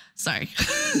likes. Sorry.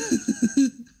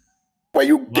 Why are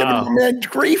you giving my man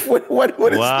grief? What is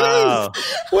this?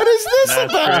 What is this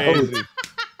That's about?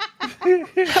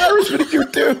 Crazy. Parris, what did you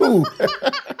do?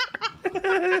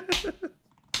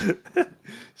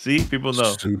 See, people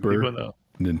know. Super People know.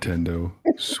 Nintendo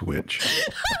Switch.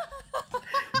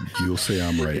 You'll say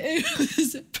I'm right. It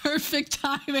was perfect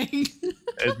timing.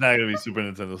 It's not gonna be Super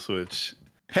Nintendo Switch.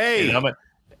 Hey,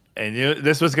 and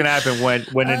this was gonna happen when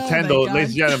Nintendo, ladies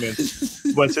and gentlemen,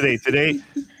 what's today? Today,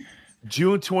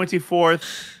 June 24th,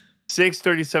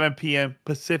 6:37 p.m.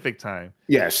 Pacific time.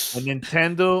 Yes. When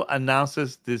Nintendo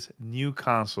announces this new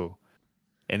console,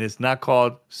 and it's not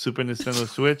called Super Nintendo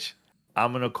Switch,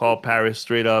 I'm gonna call Parris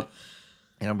straight up,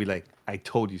 and I'll be like, "I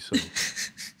told you so.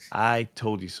 I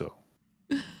told you so."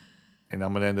 And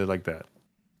I'm gonna end it like that.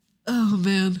 Oh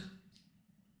man.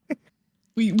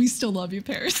 We still love you,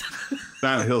 Parris.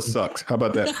 Silent Hill sucks. How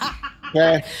about that?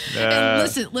 Yeah.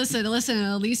 And listen.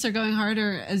 At least they're going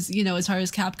harder as hard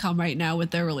as Capcom right now with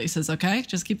their releases. Okay,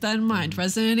 just keep that in mind.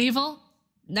 Resident Evil,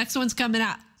 next one's coming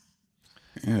out.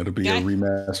 Yeah, it'll be a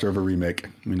remaster of a remake.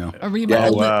 A remake. Yeah,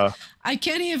 wow. I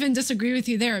can't even disagree with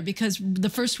you there because the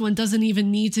first one doesn't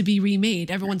even need to be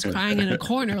remade. Everyone's crying in a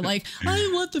corner like,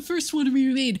 I want the first one to be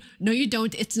remade. No, you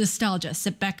don't. It's nostalgia.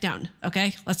 Sit back down.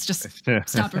 Okay, let's just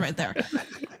stop it right there.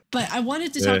 But I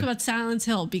wanted to talk about Silent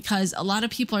Hill because a lot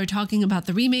of people are talking about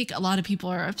the remake. A lot of people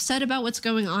are upset about what's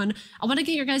going on. I want to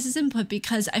get your guys' input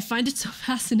because I find it so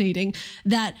fascinating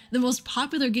that the most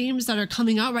popular games that are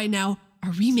coming out right now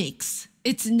are remakes.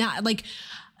 It's not like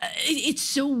it's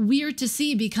so weird to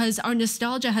see because our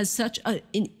nostalgia has such a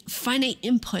finite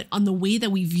input on the way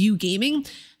that we view gaming.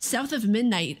 South of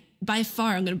Midnight, by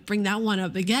far, I'm going to bring that one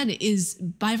up again, is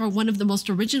by far one of the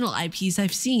most original IPs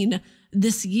I've seen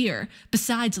this year,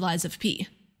 besides Lies of P.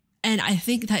 And I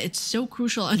think that it's so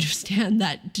crucial to understand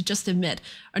that, to just admit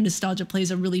our nostalgia plays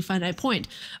a really finite point.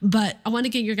 But I want to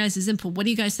get your guys' input. What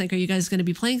do you guys think? Are you guys going to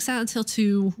be playing Silent Hill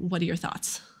 2? What are your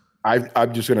thoughts?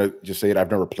 I'm just gonna say it.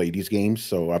 I've never played these games,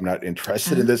 so I'm not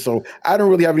interested in this. So I don't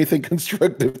really have anything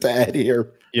constructive to add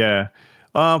here. Yeah,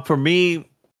 for me,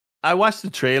 I watched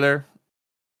the trailer.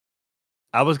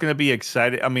 I was gonna be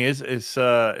excited. I mean, it's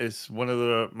one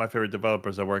of my favorite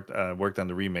developers that worked on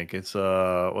the remake. It's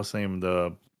what's the name?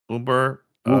 The Bloomberg,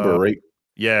 right?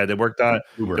 Yeah, they worked on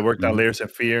Uber. Layers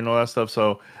of Fear and all that stuff.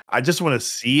 So I just want to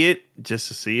see it, just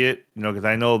to see it, because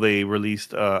I know they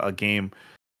released a game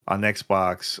on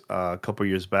Xbox a couple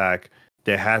years back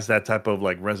that has that type of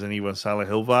like Resident Evil and Silent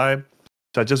Hill vibe.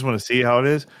 So I just want to see how it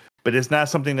is. But it's not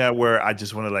something that where I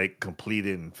just want to like complete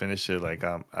it and finish it. Like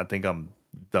I think I'm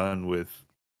done with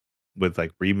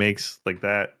like remakes like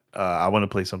that. I want to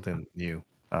play something new,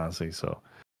 honestly. So,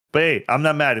 but hey, I'm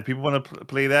not mad if people want to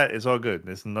play that. It's all good.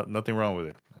 There's nothing wrong with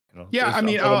it. Yeah, I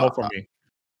mean, for me.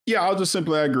 Yeah, I'll just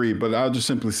simply agree, but I'll just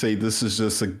simply say this is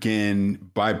just again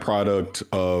byproduct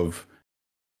of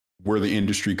where the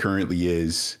industry currently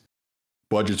is.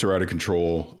 Budgets are out of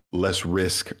control. Less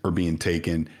risk are being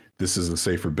taken. This is a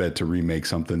safer bet to remake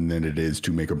something than it is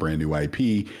to make a brand new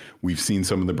IP. We've seen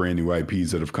some of the brand new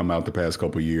IPs that have come out the past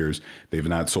couple of years. They've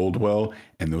not sold well,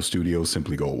 and those studios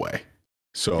simply go away.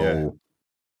 So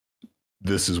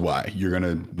this is why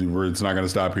it's not gonna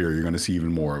stop here. You're gonna see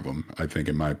even more of them, I think,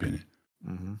 in my opinion.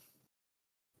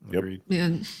 Mm-hmm. Agreed.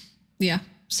 Yeah.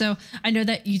 So I know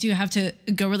that you do have to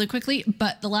go really quickly,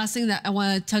 but the last thing that I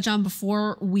want to touch on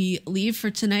before we leave for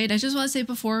tonight, I just want to say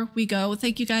before we go,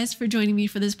 thank you guys for joining me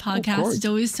for this podcast. It's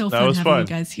always so fun having you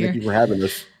guys here. Thank you for having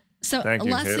us. So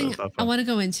last thing I want to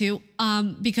go into,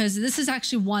 because this is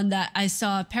actually one that I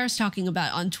saw Parris talking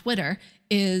about on Twitter,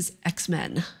 is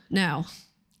X-Men. Now,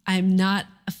 I'm not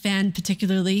a fan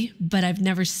particularly, but I've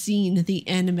never seen the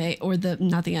anime or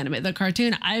the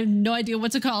cartoon. I have no idea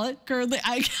what to call it currently.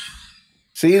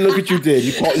 See, look what you did.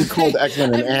 You called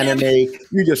X-Men an anime.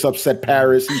 You just upset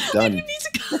Parris. He's done.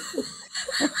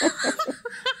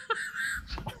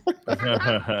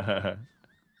 I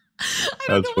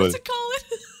don't know what to call it.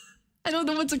 I don't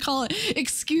know what to call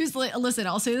it. Listen,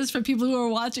 I'll say this for people who are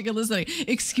watching and listening.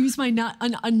 Excuse my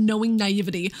unknowing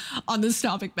naivety on this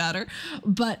topic matter.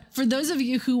 But for those of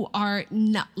you who are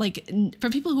not, for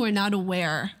people who are not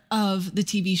aware of the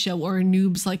TV show or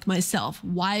noobs like myself,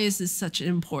 why is this such an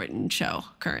important show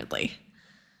currently?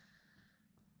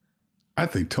 I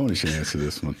think Tony should answer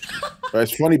this one.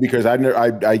 It's funny because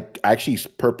I actually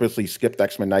purposely skipped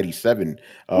X-Men 97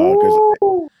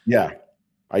 because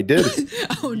I did.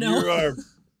 Oh no!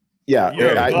 I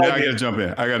gotta jump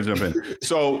in.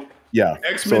 So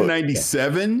X-Men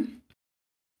 97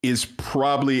 is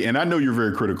probably, and I know you're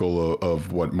very critical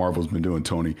of what Marvel's been doing,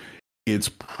 Tony. It's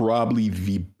probably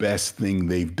the best thing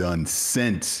they've done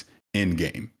since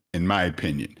Endgame, in my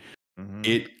opinion. Mm-hmm.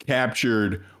 It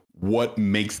captured what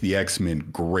makes the X-Men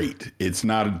great. It's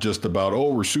not just about,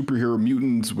 we're superhero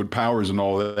mutants with powers and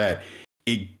all of that.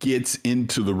 It gets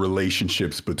into the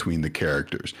relationships between the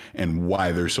characters and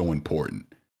why they're so important.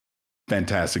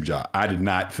 Fantastic job. I did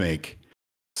not think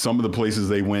some of the places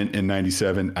they went in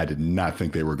 97, I did not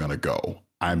think they were going to go.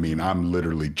 I mean, I'm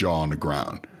literally jaw on the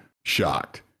ground,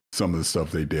 shocked. Some of the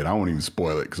stuff they did. I won't even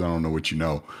spoil it because I don't know what you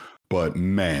know. But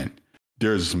man,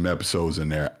 there's some episodes in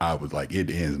there. I was like, it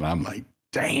ends. And I'm like,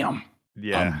 damn.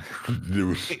 Yeah.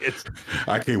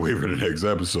 I can't wait for the next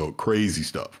episode. Crazy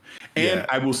stuff. And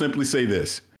I will simply say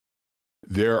this.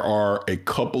 There are a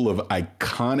couple of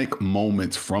iconic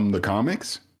moments from the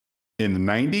comics in the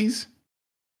 90s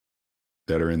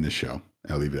that are in this show.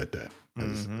 I'll leave it at that.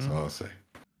 That's all I'll say.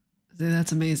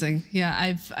 That's amazing.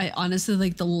 Yeah, I honestly,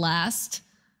 like, the last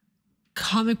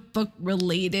comic book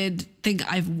related thing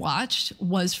I've watched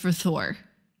was for Thor,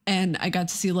 and I got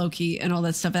to see Loki and all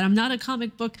that stuff. And I'm not a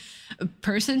comic book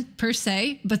person per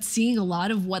se, but seeing a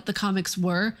lot of what the comics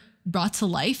were brought to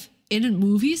life in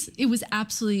movies, it was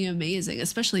absolutely amazing,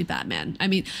 especially Batman. I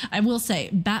mean, I will say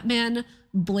Batman,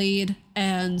 Blade,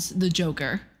 and the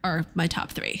Joker are my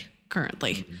top 3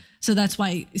 currently. Mm-hmm. So that's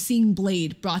why seeing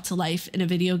Blade brought to life in a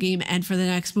video game and for the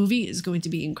next movie is going to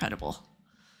be incredible.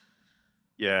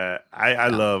 Yeah, I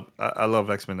love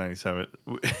X-Men 97.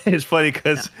 It's funny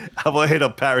because I will hit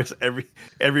up Parris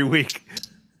every week.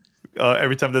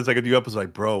 Every time there's like a new episode,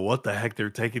 like, bro, what the heck? They're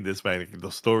taking this, man.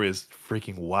 The story is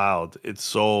freaking wild. It's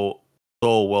so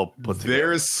well put together.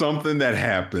 There is something that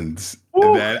happens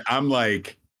that I'm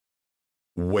like,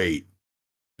 wait,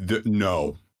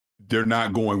 no, they're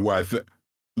not going where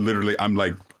literally, I'm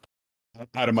like,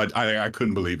 out of my, I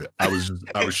couldn't believe it. I was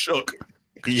shook.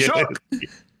 Shook.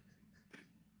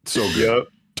 So good. Yep.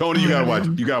 Tony, you gotta watch.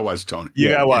 You gotta watch Tony. You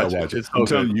gotta watch it. I'm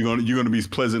telling you, you're gonna be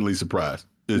pleasantly surprised.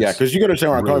 Yeah, because you gotta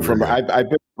understand where I'm coming from. I've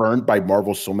been burned by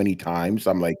Marvel so many times.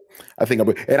 I'm like,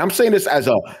 and I'm saying this as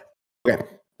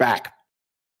back.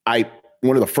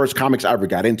 One of the first comics I ever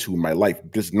got into in my life.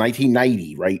 This is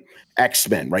 1990, right?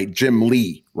 X-Men, right? Jim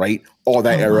Lee, right? All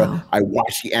that era. Wow. I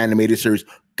watched the animated series,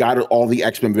 got all the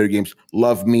X-Men video games.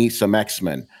 Love me some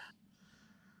X-Men,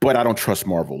 but I don't trust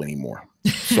Marvel anymore.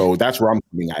 So that's where I'm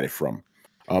coming at it from.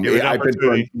 I've been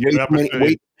burned.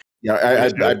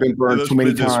 I've been burned too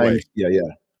many times. Yeah.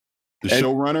 The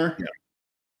showrunner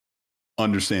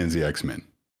understands the X-Men.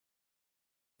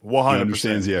 100%. He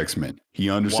understands the X-Men. He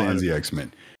understands 100%. The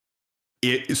X-Men.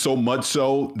 It so much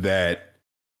so that,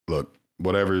 look,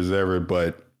 whatever is ever,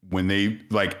 but when they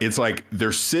it's like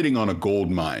they're sitting on a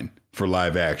gold mine for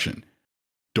live action.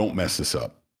 Don't mess this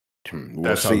up.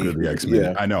 That's how good the X-Men.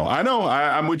 Yeah. I know.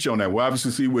 I'm with you on that. We'll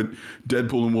obviously see with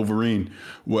Deadpool and Wolverine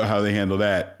how they handle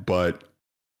that. But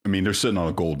I mean, they're sitting on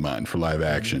a gold mine for live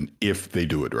action if they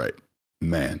do it right,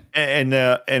 man. And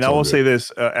I will say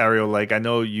this, Ariel. Like, I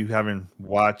know you haven't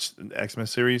watched the X-Men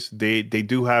series. They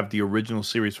do have the original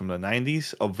series from the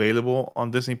 '90s available on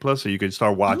Disney Plus, so you can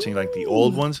start watching like the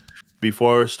old ones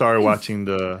before start watching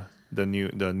the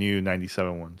new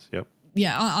 '97 ones. Yep.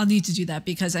 Yeah, I'll need to do that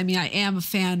because, I mean, I am a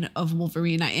fan of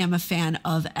Wolverine. I am a fan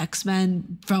of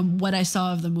X-Men from what I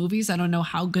saw of the movies. I don't know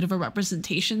how good of a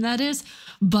representation that is,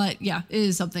 but yeah, it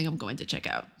is something I'm going to check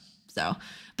out. So,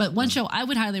 but one show I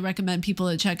would highly recommend people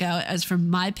to check out, as for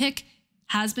my pick,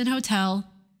 Has Been Hotel.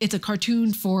 It's a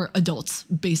cartoon for adults,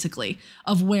 basically,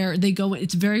 of where they go.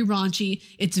 It's very raunchy.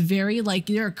 It's very like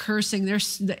they're cursing.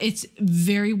 It's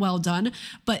very well done.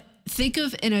 But think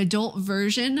of an adult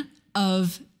version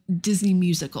of Disney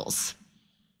musicals.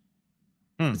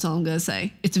 That's all I'm gonna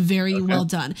say. It's very well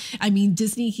done. I mean,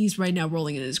 Disney, he's right now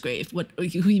rolling in his grave. Who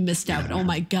he missed out. Oh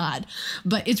my God.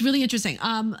 But it's really interesting.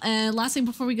 And last thing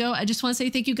before we go, I just want to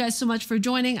say thank you guys so much for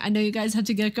joining. I know you guys have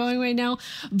to get going right now,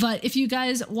 but if you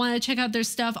guys want to check out their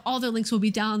stuff, all their links will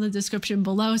be down in the description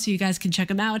below so you guys can check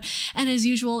them out. And as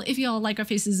usual, if you all like our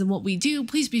faces and what we do,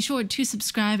 please be sure to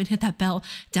subscribe and hit that bell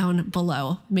down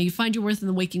below. May you find your worth in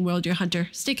the waking world, your hunter.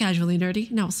 Stay casually nerdy,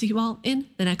 and I will see you all in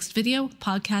the next video,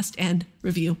 podcast, and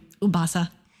review.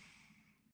 Umbasa.